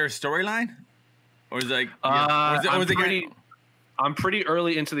storyline, or is it like? I'm pretty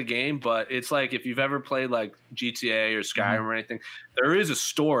early into the game, but it's like if you've ever played like GTA or Skyrim or anything, there is a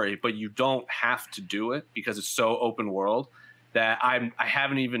story, but you don't have to do it because it's so open world that I've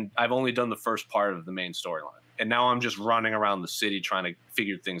only done the first part of the main storyline. And now I'm just running around the city trying to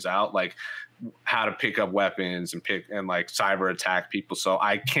figure things out, like how to pick up weapons and like cyber attack people. So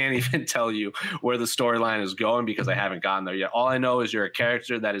I can't even tell you where the storyline is going because I haven't gotten there yet. All I know is you're a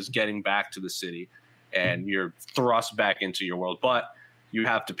character that is getting back to the city and you're thrust back into your world. But you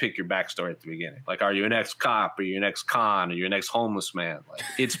have to pick your backstory at the beginning. Like, are you an ex-cop? Are you an ex-con? Are you an ex-homeless man? Like,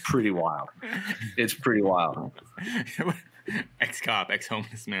 it's pretty wild. It's pretty wild. Ex-cop,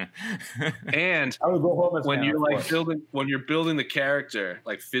 ex-homeless man. And I would go homeless when man, you're like building the character,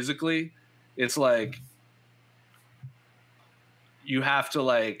 like physically, it's like you have to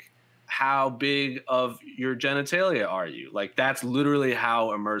like, how big of your genitalia are you? Like that's literally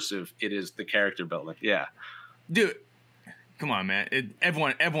how immersive it is. The character building, yeah, dude. Come on, man.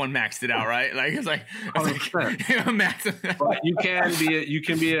 Everyone maxed it out, right? Like it's like max it out. But you can be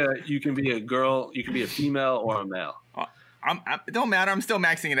a girl, you can be a female or a male. It don't matter. I'm still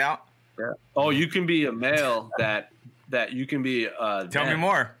maxing it out. Yeah. Oh, you can be a male that you can be. Tell me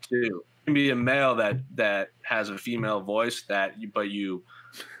more. Too. You can be a male that has a female voice you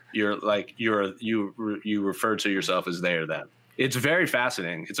refer to yourself as they or them. It's very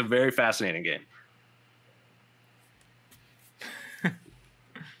fascinating. It's a very fascinating game.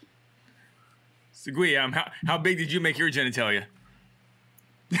 So, Gui, how big did you make your genitalia?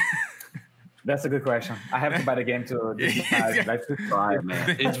 That's a good question. I have to buy the game to decide. Like, Try it,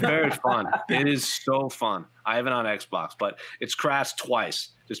 man. It's very fun. It is so fun. I have it on Xbox, but it's crashed twice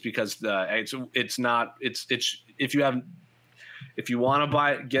just because it's not if you want to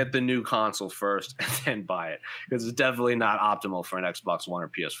buy it, get the new console first and then buy it, because it's definitely not optimal for an Xbox One or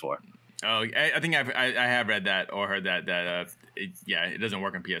PS4. Oh, I think I have read that or heard that it doesn't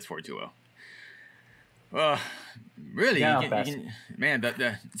work on PS4 too well. Really? Yeah, you can, man.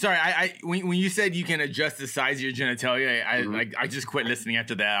 Sorry, when you said you can adjust the size of your genitalia, I just quit listening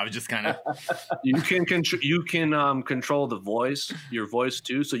after that. I was just kind of. You can control the voice, your voice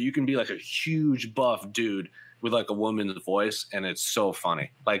too, so you can be like a huge buff dude with like a woman's voice, and it's so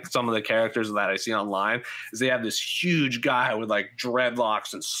funny. Like some of the characters that I see online is they have this huge guy with like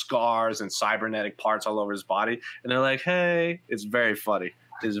dreadlocks and scars and cybernetic parts all over his body, and they're like, "Hey," it's very funny.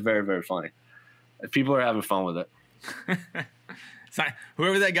 It's very, very funny. People are having fun with it.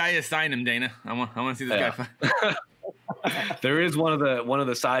 Whoever that guy is, sign him, Dana. I want to see this guy fight. There is one of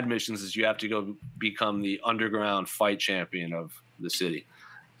the side missions is you have to go become the underground fight champion of the city.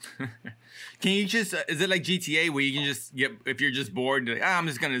 Can you just is it like GTA where you can just get, if you're just bored, like, I'm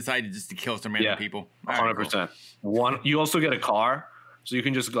just gonna decide to kill some random people? 100%. Cool. You also get a car, so you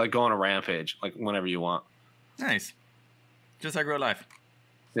can just like go on a rampage like whenever you want. Nice, just like real life.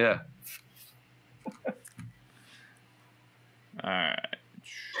 Yeah. All right.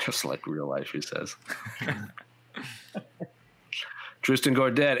 Just like real life, he says. Tristan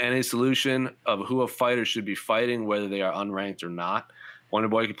Gordet, any solution of who a fighter should be fighting, whether they are unranked or not?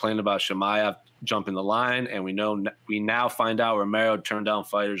 Wonderboy complained about Chimaev jumping the line, and we now find out Romero turned down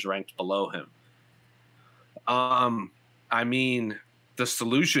fighters ranked below him. I mean, the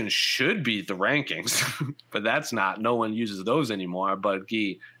solution should be the rankings, but that's not. No one uses those anymore. But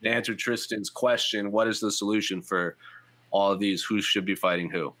Guy, to answer Tristan's question, what is the solution for all of these? Who should be fighting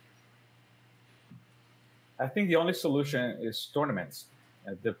who? I think the only solution is tournaments.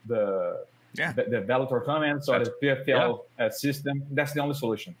 The Bellator tournaments or the PFL system. That's the only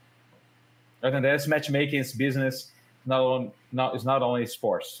solution. Other than that, matchmaking is business. It's not only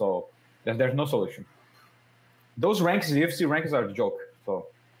sports. So there's no solution. Those ranks, the UFC rankings, are a joke. So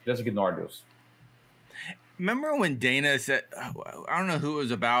just ignore those. Remember when Dana said, I don't know who it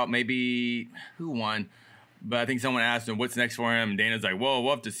was about, maybe who won, but I think someone asked him what's next for him. And Dana's like, "Whoa,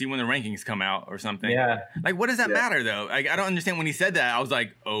 we'll have to see when the rankings come out or something." Yeah. Like, what does that matter though? Like, I don't understand when he said that. I was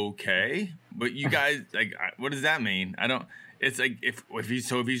like, okay, but you guys, like, what does that mean? I don't. It's like if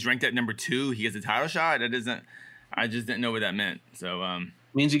he's ranked at number 2, he gets a title shot. That doesn't. I just didn't know what that meant. So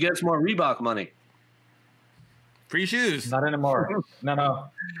means he gets more Reebok money. Free shoes. Not anymore. No.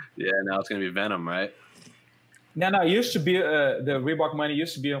 Yeah, now it's gonna be Venom, right? No. It used to be the Reebok money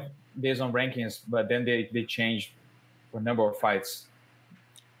used to be based on rankings, but then they changed for number of fights.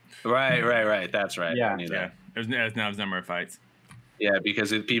 Right. That's right. Yeah. There's now his number of fights. Yeah,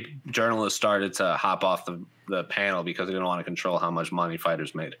 because journalists started to hop off the panel because they didn't want to control how much money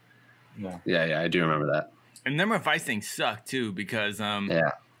fighters made. Yeah, I do remember that. And number of fights things suck too because we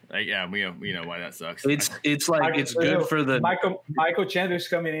know why that sucks. It's like it's good for the Michael Chandler's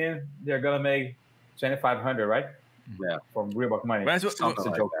coming in. They're gonna make $2,500, right? Yeah, from Reebok money. But that's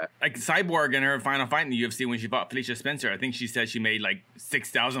like Cyborg in her final fight in the UFC when she fought Felicia Spencer. I think she said she made like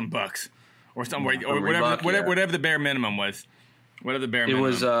 $6,000 or something, or whatever the bare minimum was. Whatever the bare minimum. It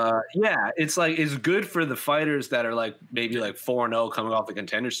was it's like it's good for the fighters that are like maybe like 4-0 coming off the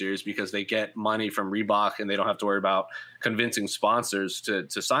Contender Series because they get money from Reebok and they don't have to worry about convincing sponsors to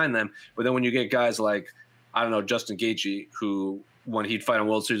sign them. But then when you get guys like, I don't know, Justin Gaethje, who when he'd fight on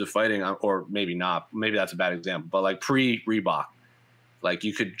World Series of Fighting, or maybe not, maybe that's a bad example, but like pre-Reebok, like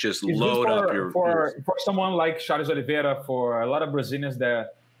you could just load up your for someone like Charles Oliveira, for a lot of Brazilians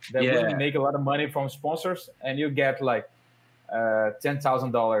that really make a lot of money from sponsors, and you get like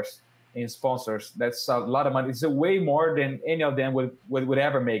 $10,000 in sponsors. That's a lot of money. It's way more than any of them would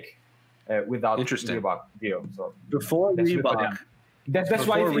ever make without the Reebok deal. So before Reebok, that's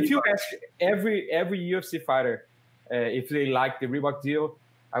why if you ask every UFC fighter if they like the Reebok deal,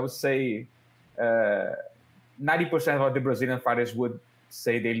 I would say 90% of the Brazilian fighters would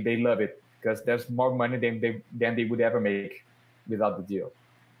say they love it because there's more money than they would ever make without the deal.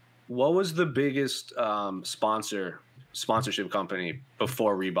 What was the biggest sponsorship company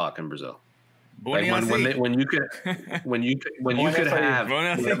before Reebok in Brazil? Like when you could have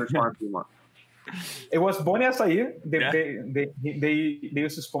whatever sponsor you want. It was Boni Açaí. They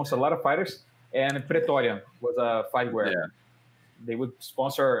used to sponsor a lot of fighters, and Pretorian was a fight where they would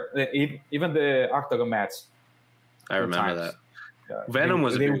sponsor even the Octagon mats. I remember that. Venom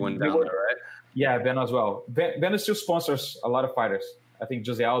was a big one down there, right? Yeah, Venom as well. Venom still sponsors a lot of fighters. I think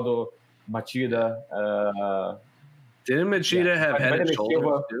Jose Aldo Machida. Didn't Machida have Head and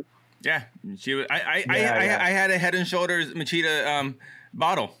Shoulders too? Yeah, she was. I had a Head and Shoulders Machida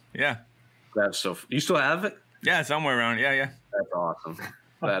bottle. Yeah, That's so. You still have it? yeah, somewhere around. Yeah. That's awesome.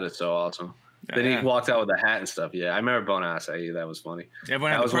 That is so awesome. Then he walked out with a hat and stuff. Yeah, I remember Bonas. That was funny.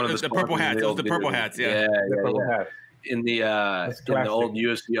 Everyone had That was one of the purple hats. It was the purple hats. Yeah. Purple hat. In the old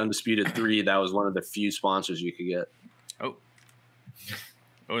UFC Undisputed 3, that was one of the few sponsors you could get.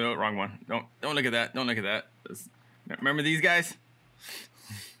 Oh no, wrong one. Don't look at that. Don't look at that. Remember these guys?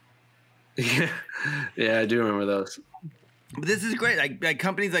 Yeah, I do remember those. But this is great. Like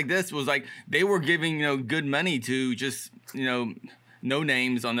companies like this was like they were giving good money to just no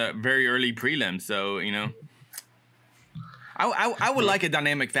names on the very early prelims. So I would like a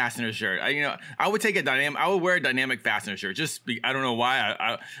dynamic fastener shirt. I would take I would wear a dynamic fastener shirt. I don't know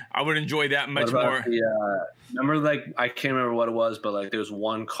why. I would enjoy that much more. Remember, I can't remember what it was, but there was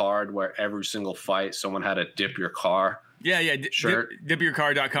one card where every single fight someone had to dip your car. Yeah. Shirt.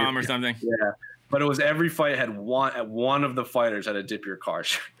 Dipyourcar.com or something. Yeah. But it was every fight had one of the fighters had a dip your car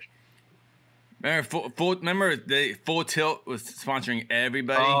shirt. Remember the Full Tilt was sponsoring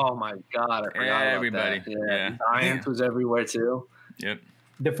everybody? Oh my God, I forgot everybody. About that. Yeah. Science was everywhere too. Yep.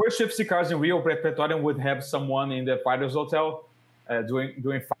 The first UFC cards in Rio Pretorium would have someone in the fighters' hotel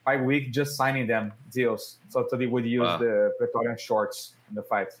doing 5 weeks just signing them deals. So they would use the Pretorium shorts in the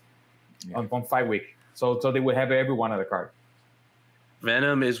fight on 5 weeks. So they would have everyone on the card.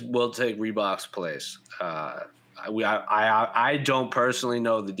 Venom will take Reebok's place. I don't personally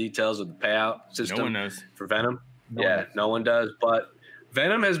know the details of the payout system. No one knows. For Venom. No one does. But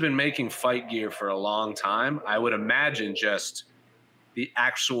Venom has been making fight gear for a long time. I would imagine just the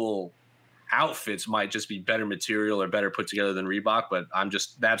actual outfits might just be better material or better put together than Reebok. But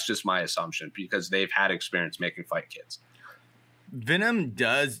that's just my assumption because they've had experience making fight kits. Venom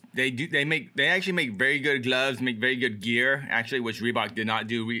does. They actually make very good gloves, make very good gear, actually, which Reebok did not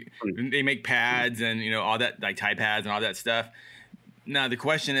do. They make pads and all that, like tie pads and all that stuff. Now the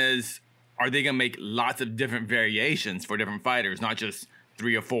question is, are they gonna make lots of different variations for different fighters, not just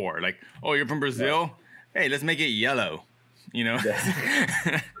 3 or 4? Like, oh, you're from Brazil? Yeah. Hey, let's make it yellow. Yeah.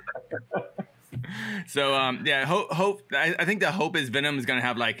 So hope. I think the hope is Venom is gonna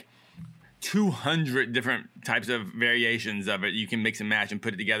have 200 different types of variations of it. You can mix and match and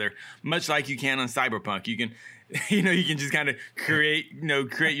put it together, much like you can on Cyberpunk. You can, you can just kind of create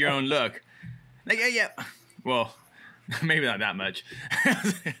your own look. Well, maybe not that much,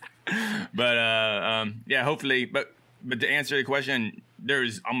 but hopefully. But to answer the question,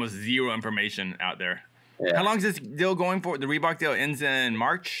 there's almost zero information out there. Yeah. How long is this deal going for? The Reebok deal ends in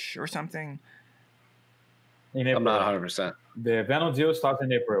March or something. In April. I'm not 100%. The Venom deal starts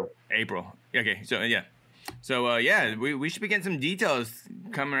in April. Okay. So yeah. So we should be getting some details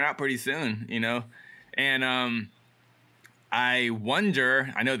coming out pretty soon, And I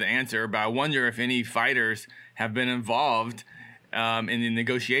wonder, I know the answer, but I wonder if any fighters have been involved in the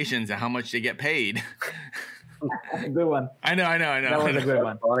negotiations and how much they get paid. Good one. I know. That was a good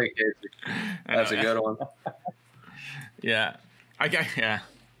one. That's a good one. Yeah.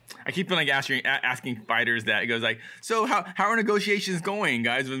 I keep feeling asking fighters that. It goes so how are negotiations going,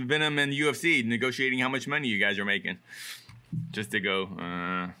 guys, with Venom and UFC negotiating how much money you guys are making? Just to go,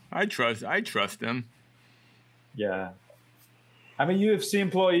 I trust them. Yeah. I'm a UFC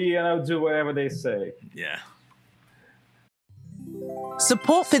employee and I'll do whatever they say. Yeah.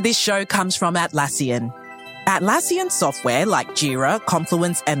 Support for this show comes from Atlassian. Atlassian software like Jira,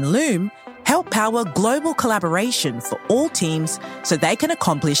 Confluence, and Loom help power global collaboration for all teams so they can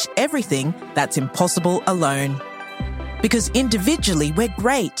accomplish everything that's impossible alone. Because individually we're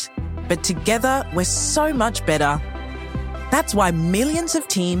great, but together we're so much better. That's why millions of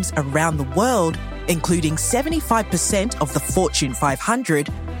teams around the world, including 75% of the Fortune 500,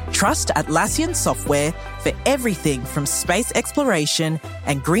 trust Atlassian software for everything from space exploration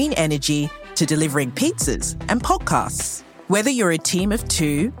and green energy to delivering pizzas and podcasts. Whether you're a team of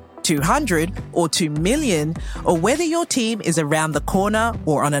 2, 200 or 2 million, or whether your team is around the corner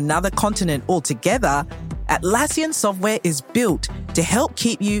or on another continent altogether, Atlassian software is built to help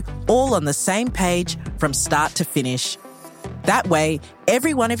keep you all on the same page from start to finish. That way,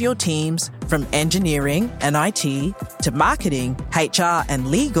 every one of your teams, from engineering and IT to marketing, HR,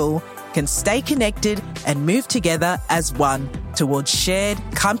 and legal, can stay connected and move together as one towards shared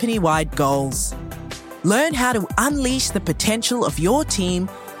company-wide goals. Learn how to unleash the potential of your team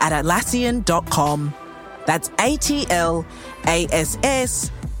at Atlassian.com. That's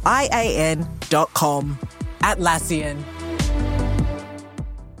ATLASSIAN.com. Atlassian.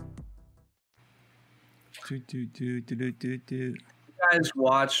 You guys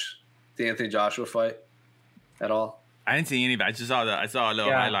watch the Anthony Joshua fight at all? I didn't see any of it. I saw a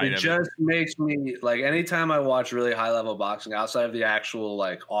little highlight of it. It just makes me like anytime I watch really high level boxing outside of the actual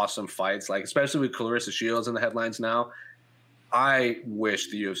like awesome fights, like especially with Clarissa Shields in the headlines now, I wish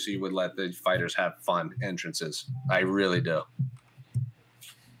the UFC would let the fighters have fun entrances. I really do.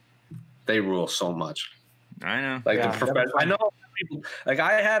 They rule so much. I know. Like I know people like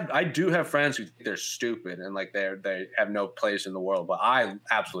I do have friends who think they're stupid and like they have no place in the world, but I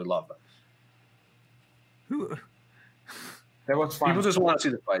absolutely love them. Who? That was fun. People just want to see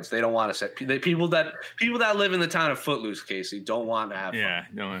the fights. They don't want to set people that live in the town of Footloose, Casey, don't want to have fun. Yeah,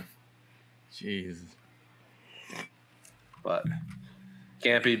 no. Jeez. But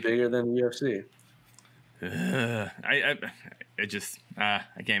can't be bigger than the UFC. I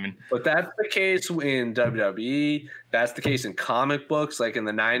can't even. But that's the case in WWE. That's the case in comic books. Like in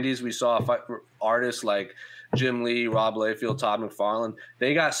the 90s, we saw artists like Jim Lee, Rob Liefeld, Todd McFarlane.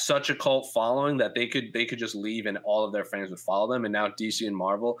 They got such a cult following that they could just leave and all of their fans would follow them. And now DC and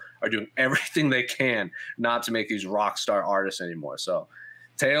Marvel are doing everything they can not to make these rock star artists anymore. So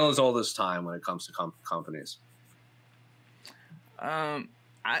tale is all this time when it comes to companies. I'm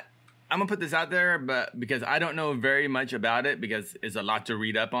gonna put this out there, but because I don't know very much about it, because it's a lot to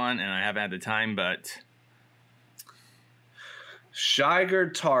read up on, and I haven't had the time. But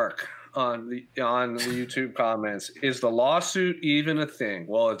Shiger Tark on the YouTube comments, is the lawsuit even a thing?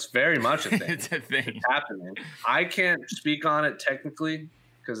 Well, it's very much a thing. It's a thing. It's happening. I can't speak on it technically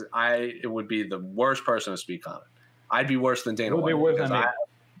because it would be the worst person to speak on it. I'd be worse than Dana White.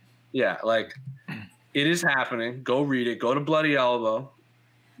 It is happening. Go read it. Go to Bloody Elbow.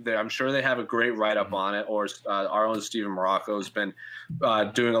 I'm sure they have a great write-up on it, or our own Steven Morocco has been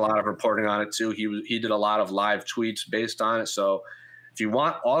doing a lot of reporting on it too. He did a lot of live tweets based on it. So if you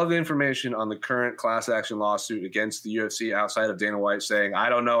want all of the information on the current class action lawsuit against the UFC outside of Dana White saying, I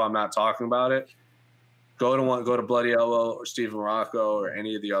don't know, I'm not talking about it, go to Bloody Elbow or Steven Morocco or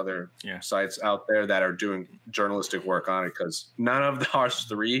any of the other sites out there that are doing journalistic work on it, because none of us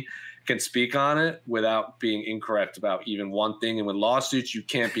three can speak on it without being incorrect about even one thing. And with lawsuits, you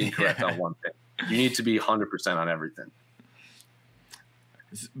can't be incorrect on one thing. You need to be 100% on everything.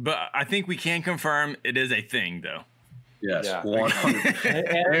 But I think we can confirm it is a thing, though. Yes,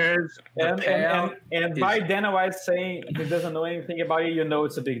 100%. And by Dana White saying he doesn't know anything about it, you know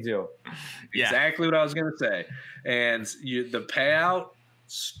it's a big deal. Yeah. Exactly what I was going to say. And the payout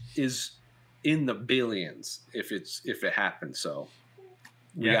is in the billions if it happens. So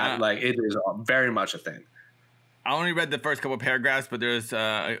it is very much a thing. I only read the first couple of paragraphs, but there's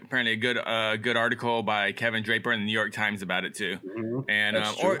apparently a good article by Kevin Draper in the New York Times about it too. Mm-hmm.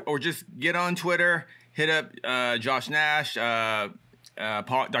 And or just get on Twitter, hit up Josh Nash,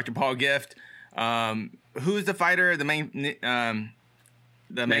 Dr. Paul Gift. Who's the fighter? The main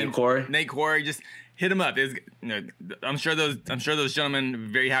Nate Corey. Nate Corey. Just hit him up. I'm sure those gentlemen are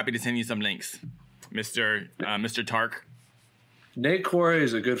very happy to send you some links, Mr. Tark. Nate Corey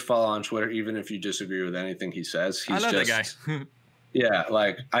is a good follow on Twitter, even if you disagree with anything he says. I love that guy. Yeah,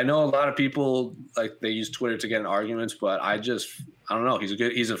 like I know a lot of people like they use Twitter to get in arguments, but I don't know.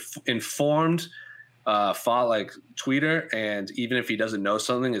 He's an informed tweeter, and even if he doesn't know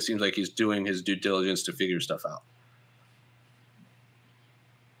something, it seems like he's doing his due diligence to figure stuff out.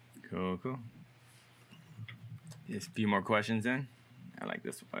 Cool. Just a few more questions in. I like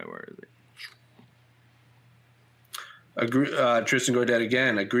this one. Where is it? Tristan Gordet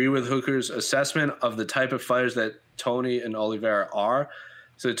again. Agree with Hooker's assessment of the type of fighters that Tony and Oliveira are.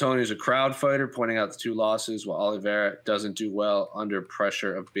 So Tony is a crowd fighter, pointing out the two losses, while Oliveira doesn't do well under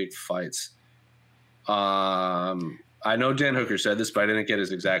pressure of big fights. I know Dan Hooker said this, but I didn't get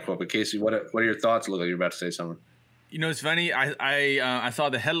his exact quote. But Casey, what are your thoughts? Look like you're about to say something. You know, it's funny. I saw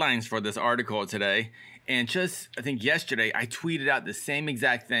the headlines for this article today, and just I think yesterday I tweeted out the same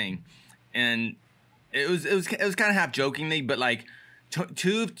exact thing, and it was kind of half jokingly, but like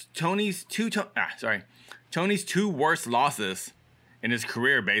Tony's two worst losses in his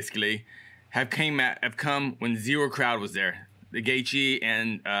career basically have come when zero crowd was there. The Gaethje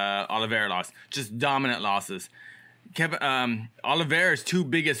and Oliveira loss, just dominant losses. Oliveira's two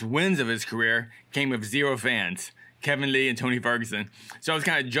biggest wins of his career came with zero fans. Kevin Lee and Tony Ferguson. So I was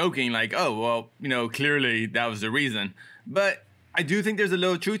kind of joking, like, oh, well, you know, clearly that was the reason. But I do think there's a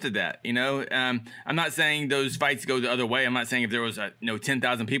little truth to that, you know. I'm not saying those fights go the other way. I'm not saying if there was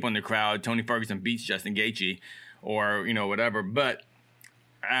 10,000 people in the crowd, Tony Ferguson beats Justin Gaethje or, you know, whatever. But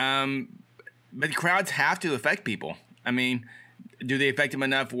the crowds have to affect people. I mean, do they affect them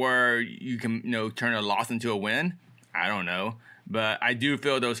enough where you can, turn a loss into a win? I don't know. But I do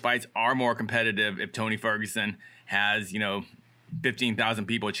feel those fights are more competitive if Tony Ferguson has, 15,000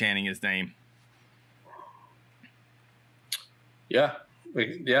 people chanting his name. Yeah.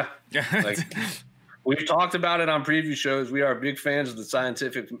 Like, we've talked about it on preview shows. We are big fans of the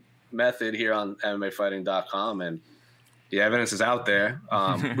scientific method here on MMAfighting.com, and the evidence is out there.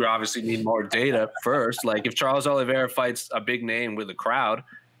 We obviously need more data first. Like if Charles Oliveira fights a big name with a crowd,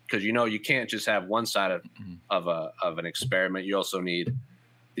 because you can't just have one side of an experiment. You also need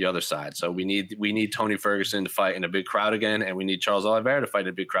the other side. So we need Tony Ferguson to fight in a big crowd again, and we need Charles Oliveira to fight in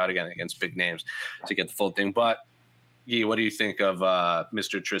a big crowd again against big names to get the full thing. But Guy, what do you think of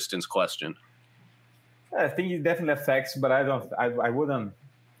Mr. Tristan's question? I think it definitely affects, but I wouldn't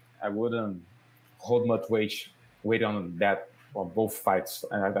hold much weight on that on both fights.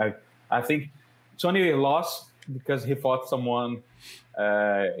 And I think Tony lost because he fought someone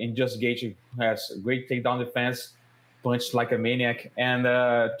in Just Gaethje who has great takedown defense, punched like a maniac, and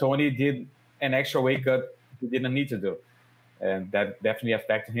Tony did an extra weight cut he didn't need to do, and that definitely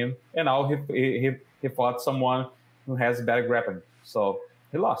affected him. And now he fought someone who has better grappling, so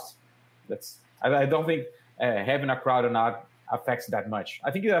he lost. I don't think having a crowd or not affects that much.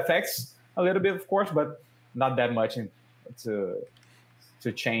 I think it affects a little bit, of course, but not that much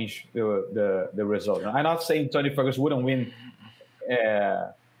to change the result. I'm not saying Tony Ferguson wouldn't win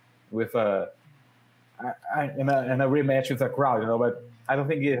with in a rematch with a crowd, but I don't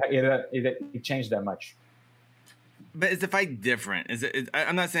think it changed that much. But is the fight different?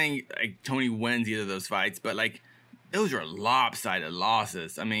 I'm not saying like Tony wins either of those fights, but like those are lopsided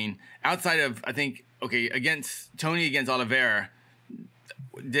losses. I mean, outside of against Tony against Oliveira,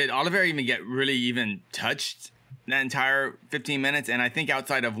 did Oliveira even get really even touched that entire 15 minutes? And I think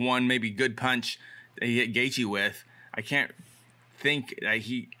outside of one maybe good punch that he hit Gaethje with, I can't think that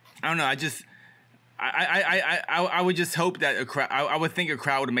I don't know. I would just hope that I would think a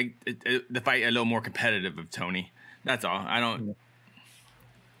crowd would make the fight a little more competitive of Tony. That's all. I don't.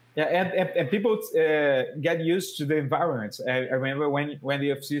 Yeah, and people get used to the environment. I remember when the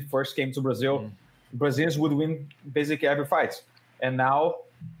UFC first came to Brazil, Brazilians would win basically every fight, and now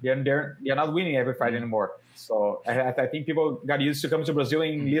they're not winning every fight anymore. So I think people got used to coming to Brazil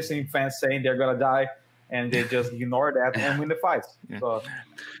and listening fans saying they're gonna die, and they just ignore that and win the fights. Yeah. So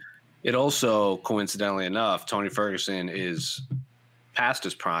it also, coincidentally enough, Tony Ferguson is past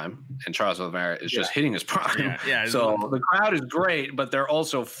his prime, and Charles Oliveira is just hitting his prime. Yeah. So the crowd is great, but they're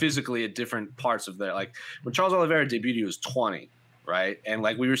also physically at different parts of their, like when Charles Oliveira debuted, he was 20, right? And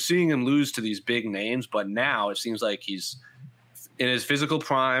like we were seeing him lose to these big names, but now it seems like he's in his physical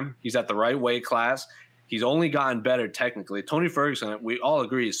prime. He's at the right weight class. He's only gotten better technically. Tony Ferguson, we all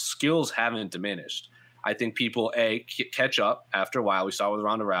agree, his skills haven't diminished. I think people catch up after a while. We saw with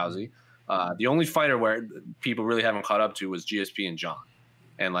Ronda Rousey. The only fighter where people really haven't caught up to was GSP and John.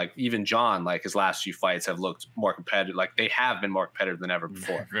 And like even John, like his last few fights have looked more competitive. Like they have been more competitive than ever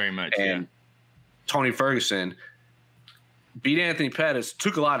before. Very much. And Tony Ferguson beat Anthony Pettis,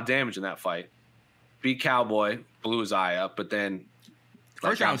 took a lot of damage in that fight. Beat Cowboy, blew his eye up, but then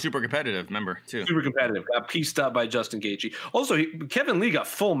first round was super competitive, remember, too. Super competitive. Got pieced up by Justin Gaethje. Also, Kevin Lee got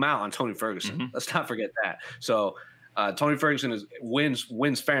full mount on Tony Ferguson. Mm-hmm. Let's not forget that. So Tony Ferguson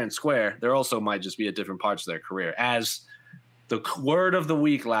wins fair and square. There also might just be at different parts of their career. As the word of the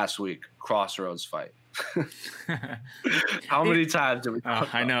week last week, crossroads fight. How many times did we talk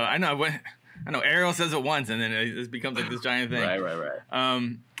about I know. Ariel says it once, and then it becomes like this giant thing.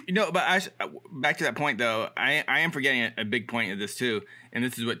 Right. But back to that point, though, I am forgetting a big point of this, too. And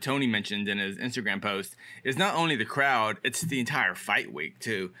this is what Tony mentioned in his Instagram post. It's not only the crowd, it's the entire fight week,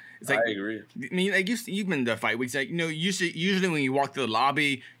 too. It's like, I agree. I mean, like you've been to fight weeks. Like, usually when you walk through the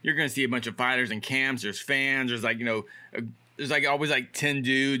lobby, you're going to see a bunch of fighters and camps. There's fans. There's like, there's like always like 10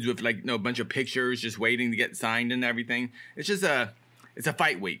 dudes with like, a bunch of pictures just waiting to get signed and everything. It's just it's a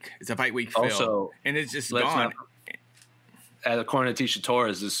fight week. It's a fight week feel. Also, and it's just gone. According to Tisha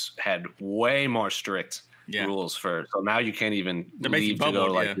Torres, this had way more strict rules so now you can't even leave to go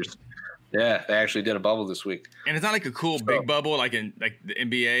like they actually did a bubble this week. And it's not like a cool big bubble like the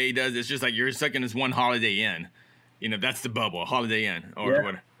NBA does. It's just like you're stuck in this one Holiday Inn. That's the bubble, Holiday Inn or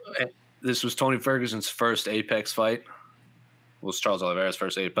whatever. This was Tony Ferguson's first Apex fight. Was Charles Oliveira's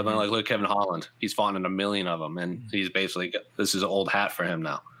first Apex. But then look at Kevin Holland. He's fought in a million of them, and he's basically this is an old hat for him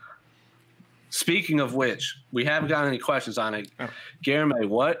now. Speaking of which, we haven't gotten any questions on it. Guilherme,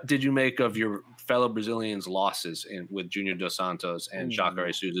 what did you make of your fellow Brazilians' losses with Junior Dos Santos and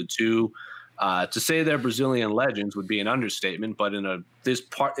Jacare Souza? To say they're Brazilian legends would be an understatement, but in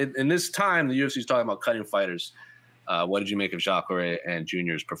this time, the UFC is talking about cutting fighters. What did you make of Jacare and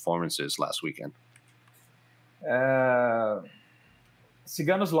Junior's performances last weekend?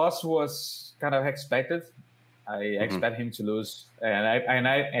 Cigano's loss was kind of expected. I expect him to lose, and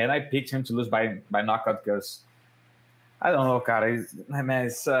I picked him to lose by knockout because I don't know, cara. Man,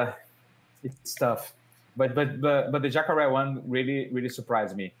 it's tough. But the Jacare one really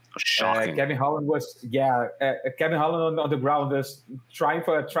surprised me. Shocking. Kevin Holland Kevin Holland on the ground was trying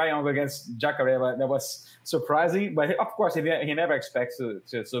for a triumph against Jacare. That was surprising. But of course, he never expects to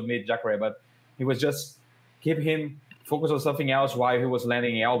submit Jacare. But he was just keep him focused on something else while he was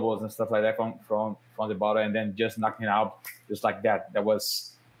landing elbows and stuff like that from the bottom, and then just knocking out just like that. That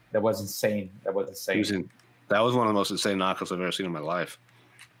was insane. That was insane. That was one of the most insane knockouts I've ever seen in my life.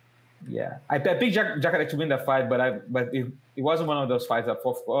 Yeah, I picked Jacare to win that fight, but it wasn't one of those fights that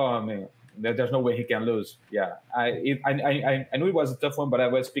there's no way he can lose. Yeah, I knew it was a tough one, but I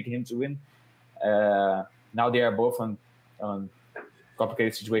was picking him to win. Now they are both on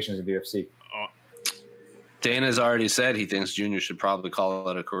complicated situations in the UFC. Dana's already said he thinks Junior should probably call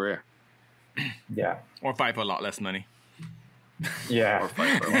it a career. Yeah, or fight for a lot less money. Yeah, or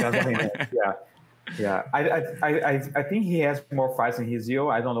fight for a lot. Yeah. Yeah, I think he has more fights in his deal.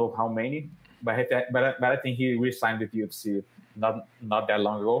 I don't know how many, but I think he re-signed with UFC not that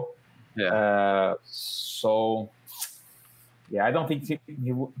long ago. Yeah. So yeah, I don't think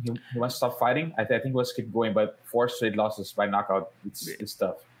he wants to stop fighting. I think he wants to keep going, but 4 straight losses by knockout, it's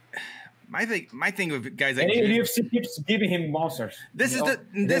tough. My thing with guys like and UFC keeps giving him monsters. This is the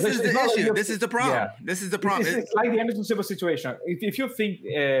issue. This is the problem. Yeah. This is the problem. It's like the Anderson Silva situation. If you think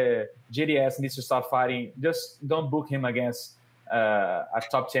JDS needs to stop fighting, just don't book him against a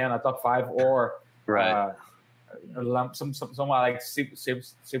top 10, a top 5, or someone like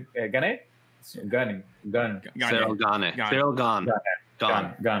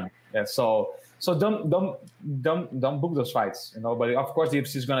Gunn. Yeah. So don't book those fights, But of course, the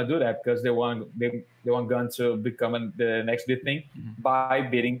UFC is going to do that because they want Gunn to become the next big thing by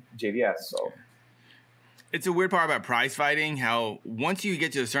beating JDS. So it's a weird part about prize fighting. How once you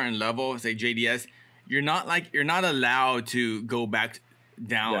get to a certain level, say JDS, you're not allowed to go back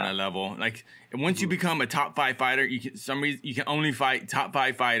down a level. Like once you become a top 5 fighter, you can only fight top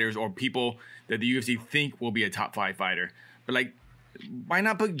 5 fighters or people that the UFC think will be a top 5 fighter. But like, why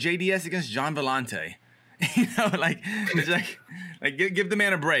not put JDS against John Vellante? It's like give the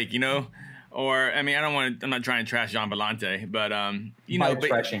man a break, Or I mean, I'm not trying to trash John Vellante, but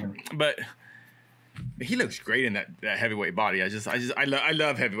but he looks great in that heavyweight body. I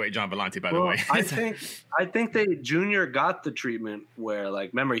love heavyweight John Vellante, by the way. I think they Junior got the treatment where,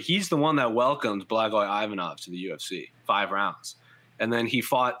 like, remember, he's the one that welcomed Blagoy Ivanov to the UFC 5 rounds, and then he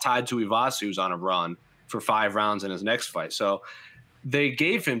fought Tai Tuivasa, who's on a run, for 5 rounds in his next fight. So they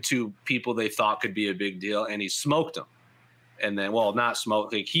gave him 2 people they thought could be a big deal, and he smoked them. And then, well, not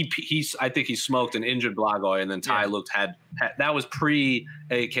smoked. Like I think he smoked and injured Blagoy, and then Tai had that was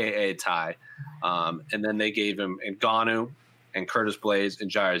pre-AKA Tai. And then they gave him Ngannou and Curtis Blaydes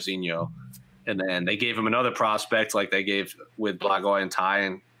and Jairzinho. And then they gave him another prospect like they gave with Blagoy and Tai,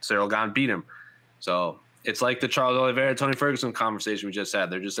 and Cyril Gane beat him. So it's like the Charles Oliveira, Tony Ferguson conversation we just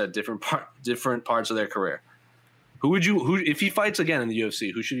had. They're just at different parts of their career. Who if he fights again in the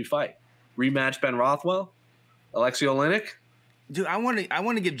UFC, who should he fight? Rematch Ben Rothwell? Alexei Oleinik? Dude, I want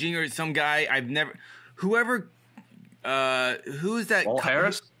to give Junior some guy who is that? Paul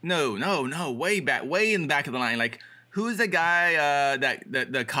Harris? No, way in the back of the line. Like, who is the guy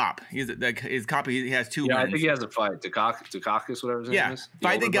the cop? His cop. He has 2 wins. I think he has a fight. Dukakis, whatever his name is.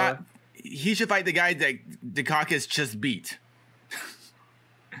 Fight the guy. He should fight the guy that Dukakis just beat.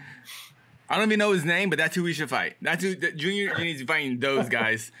 I don't even know his name, but that's who we should fight. That's who Junior needs to fight those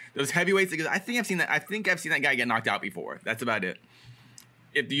guys, those heavyweights. Because I think I've seen that guy get knocked out before. That's about it.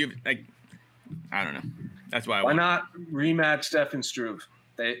 I don't know. That's why. Why not rematch Stefan Struve?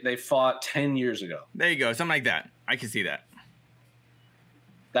 They fought 10 years ago. There you go, something like that. I can see that.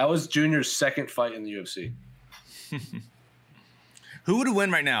 That was Junior's 2nd fight in the UFC. Who would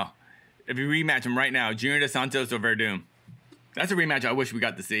win right now if you rematch him right now? Junior Dos Santos or Verdum? That's a rematch I wish we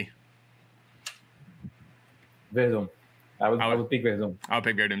got to see. Verdum. I would pick Verdum. I would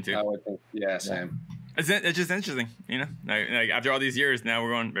pick Verdum too. I would think, same. It's just interesting, Like after all these years, now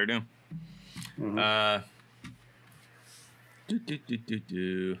we're going Verdum. Mm-hmm. It's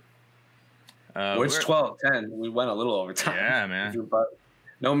 12:10. We went a little over time. Yeah, man.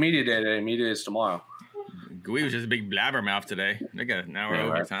 No media day today. Media day is tomorrow. Gui was just a big blabbermouth today. Look at it. Now we're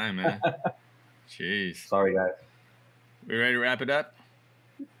over time, man. Jeez. Sorry, guys. We ready to wrap it up?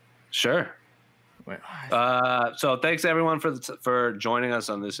 Sure. So thanks everyone for joining us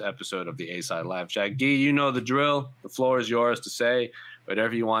on this episode of the A-Side Live Chat. Guy, you know the drill. The floor is yours to say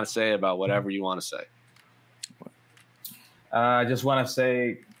whatever you want to say about whatever you want to say. I just want to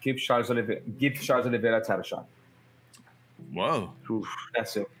say give Charles Oliveira a title shot. Whoa. Oof.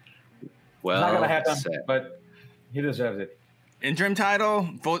 That's it. Well, It's not gonna happen, but he deserves it. Interim title?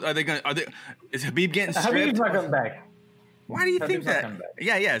 Is Habib getting stripped? Habib's not coming back. Why do you think that?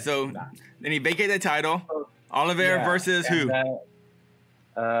 Yeah. So then he vacated the title. Oliveira versus who?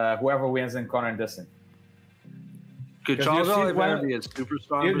 Whoever wins in Conor and Dustin. Could Charles Oliveira be a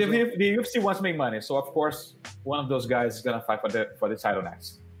superstar? The UFC wants to make money, so of course one of those guys is gonna fight for the title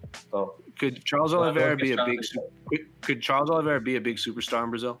next. So could Charles Oliveira be a big? Could Charles Oliveira be a big superstar in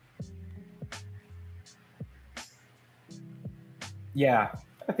Brazil? Yeah,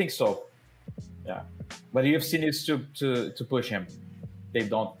 I think so. Yeah, but the UFC needs to push him. They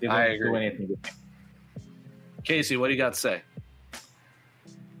don't do anything with him. Casey, what do you got to say?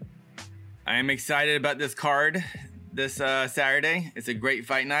 I am excited about this card this Saturday. It's a great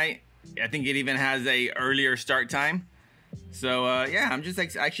fight night. I think it even has a earlier start time. So I'm just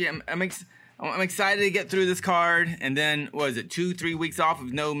I'm excited to get through this card, and then what is it, 2-3 weeks off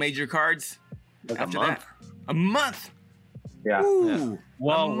of no major cards? After that, a month. Yeah. Ooh.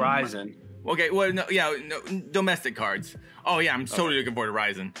 Well, Ryzen. Okay. Well, no, domestic cards. Oh yeah, I'm totally looking forward to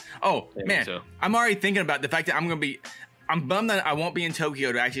Ryzen. Oh man, I'm already thinking about the fact that I'm bummed that I won't be in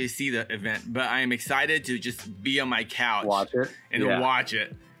Tokyo to actually see the event, but I am excited to just be on my couch, watch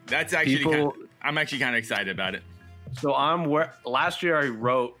it. That's actually I'm actually kind of excited about it. So last year I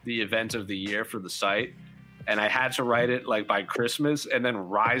wrote the event of the year for the site, and I had to write it like by Christmas, and then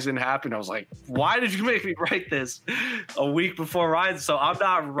Ryzen happened. I was like, why did you make me write this a week before Ryzen? So I'm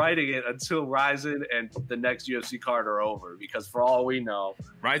not writing it until Ryzen and the next UFC card are over, because for all we know,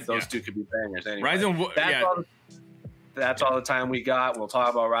 those two could be bangers anyway. That's all the time we got. We'll talk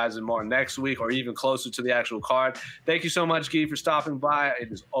about Ryzen more next week, or even closer to the actual card. Thank you so much, Guy, for stopping by.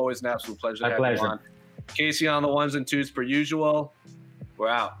 It is always an absolute pleasure to have you on. Casey on the ones and twos per usual. We're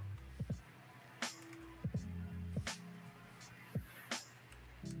out.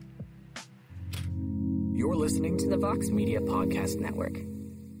 You're listening to the Vox Media Podcast Network.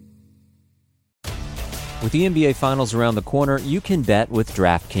 With the NBA Finals around the corner, you can bet with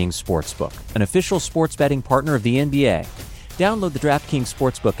DraftKings Sportsbook, an official sports betting partner of the NBA. Download the DraftKings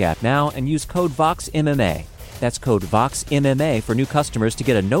Sportsbook app now and use code VOXMMA. That's code VOXMMA for new customers to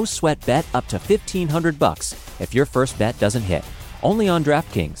get a no-sweat bet up to $1,500 if your first bet doesn't hit. Only on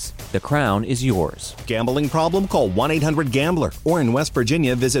DraftKings. The crown is yours. Gambling problem? Call 1-800-GAMBLER. Or in West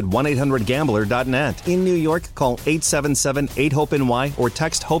Virginia, visit 1-800-GAMBLER.net. In New York, call 877-8-HOPE-NY or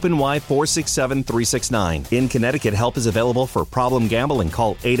text HOPE-NY 467-369. In Connecticut, help is available for problem gambling.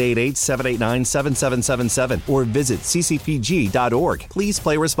 Call 888-789-7777 or visit ccpg.org. Please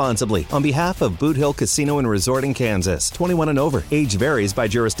play responsibly. On behalf of Boot Hill Casino and Resort in Kansas, 21 and over. Age varies by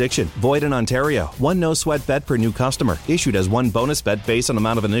jurisdiction. Void in Ontario. One no-sweat bet per new customer. Issued as one bonus bet based on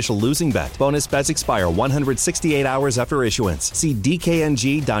amount of initial losing bet. Bonus bets expire 168 hours after issuance. See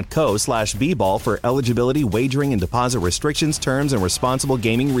dkng.co/bball for eligibility, wagering, and deposit restrictions, terms, and responsible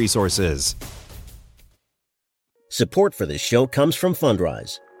gaming resources. Support for this show comes from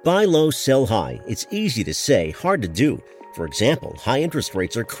Fundrise. Buy low, sell high. It's easy to say, hard to do. For example, high interest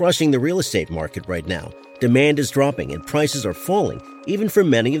rates are crushing the real estate market right now. Demand is dropping and prices are falling, even for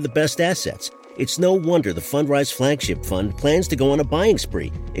many of the best assets. It's no wonder the Fundrise Flagship Fund plans to go on a buying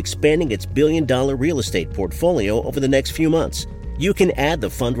spree, expanding its billion-dollar real estate portfolio over the next few months. You can add the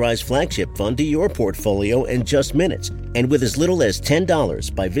Fundrise Flagship Fund to your portfolio in just minutes, and with as little as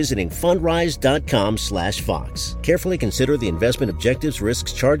 $10 by visiting fundrise.com/Fox. Carefully consider the investment objectives,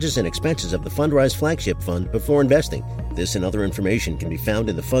 risks, charges, and expenses of the Fundrise Flagship Fund before investing. This and other information can be found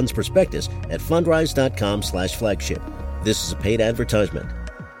in the fund's prospectus at fundrise.com/flagship. This is a paid advertisement.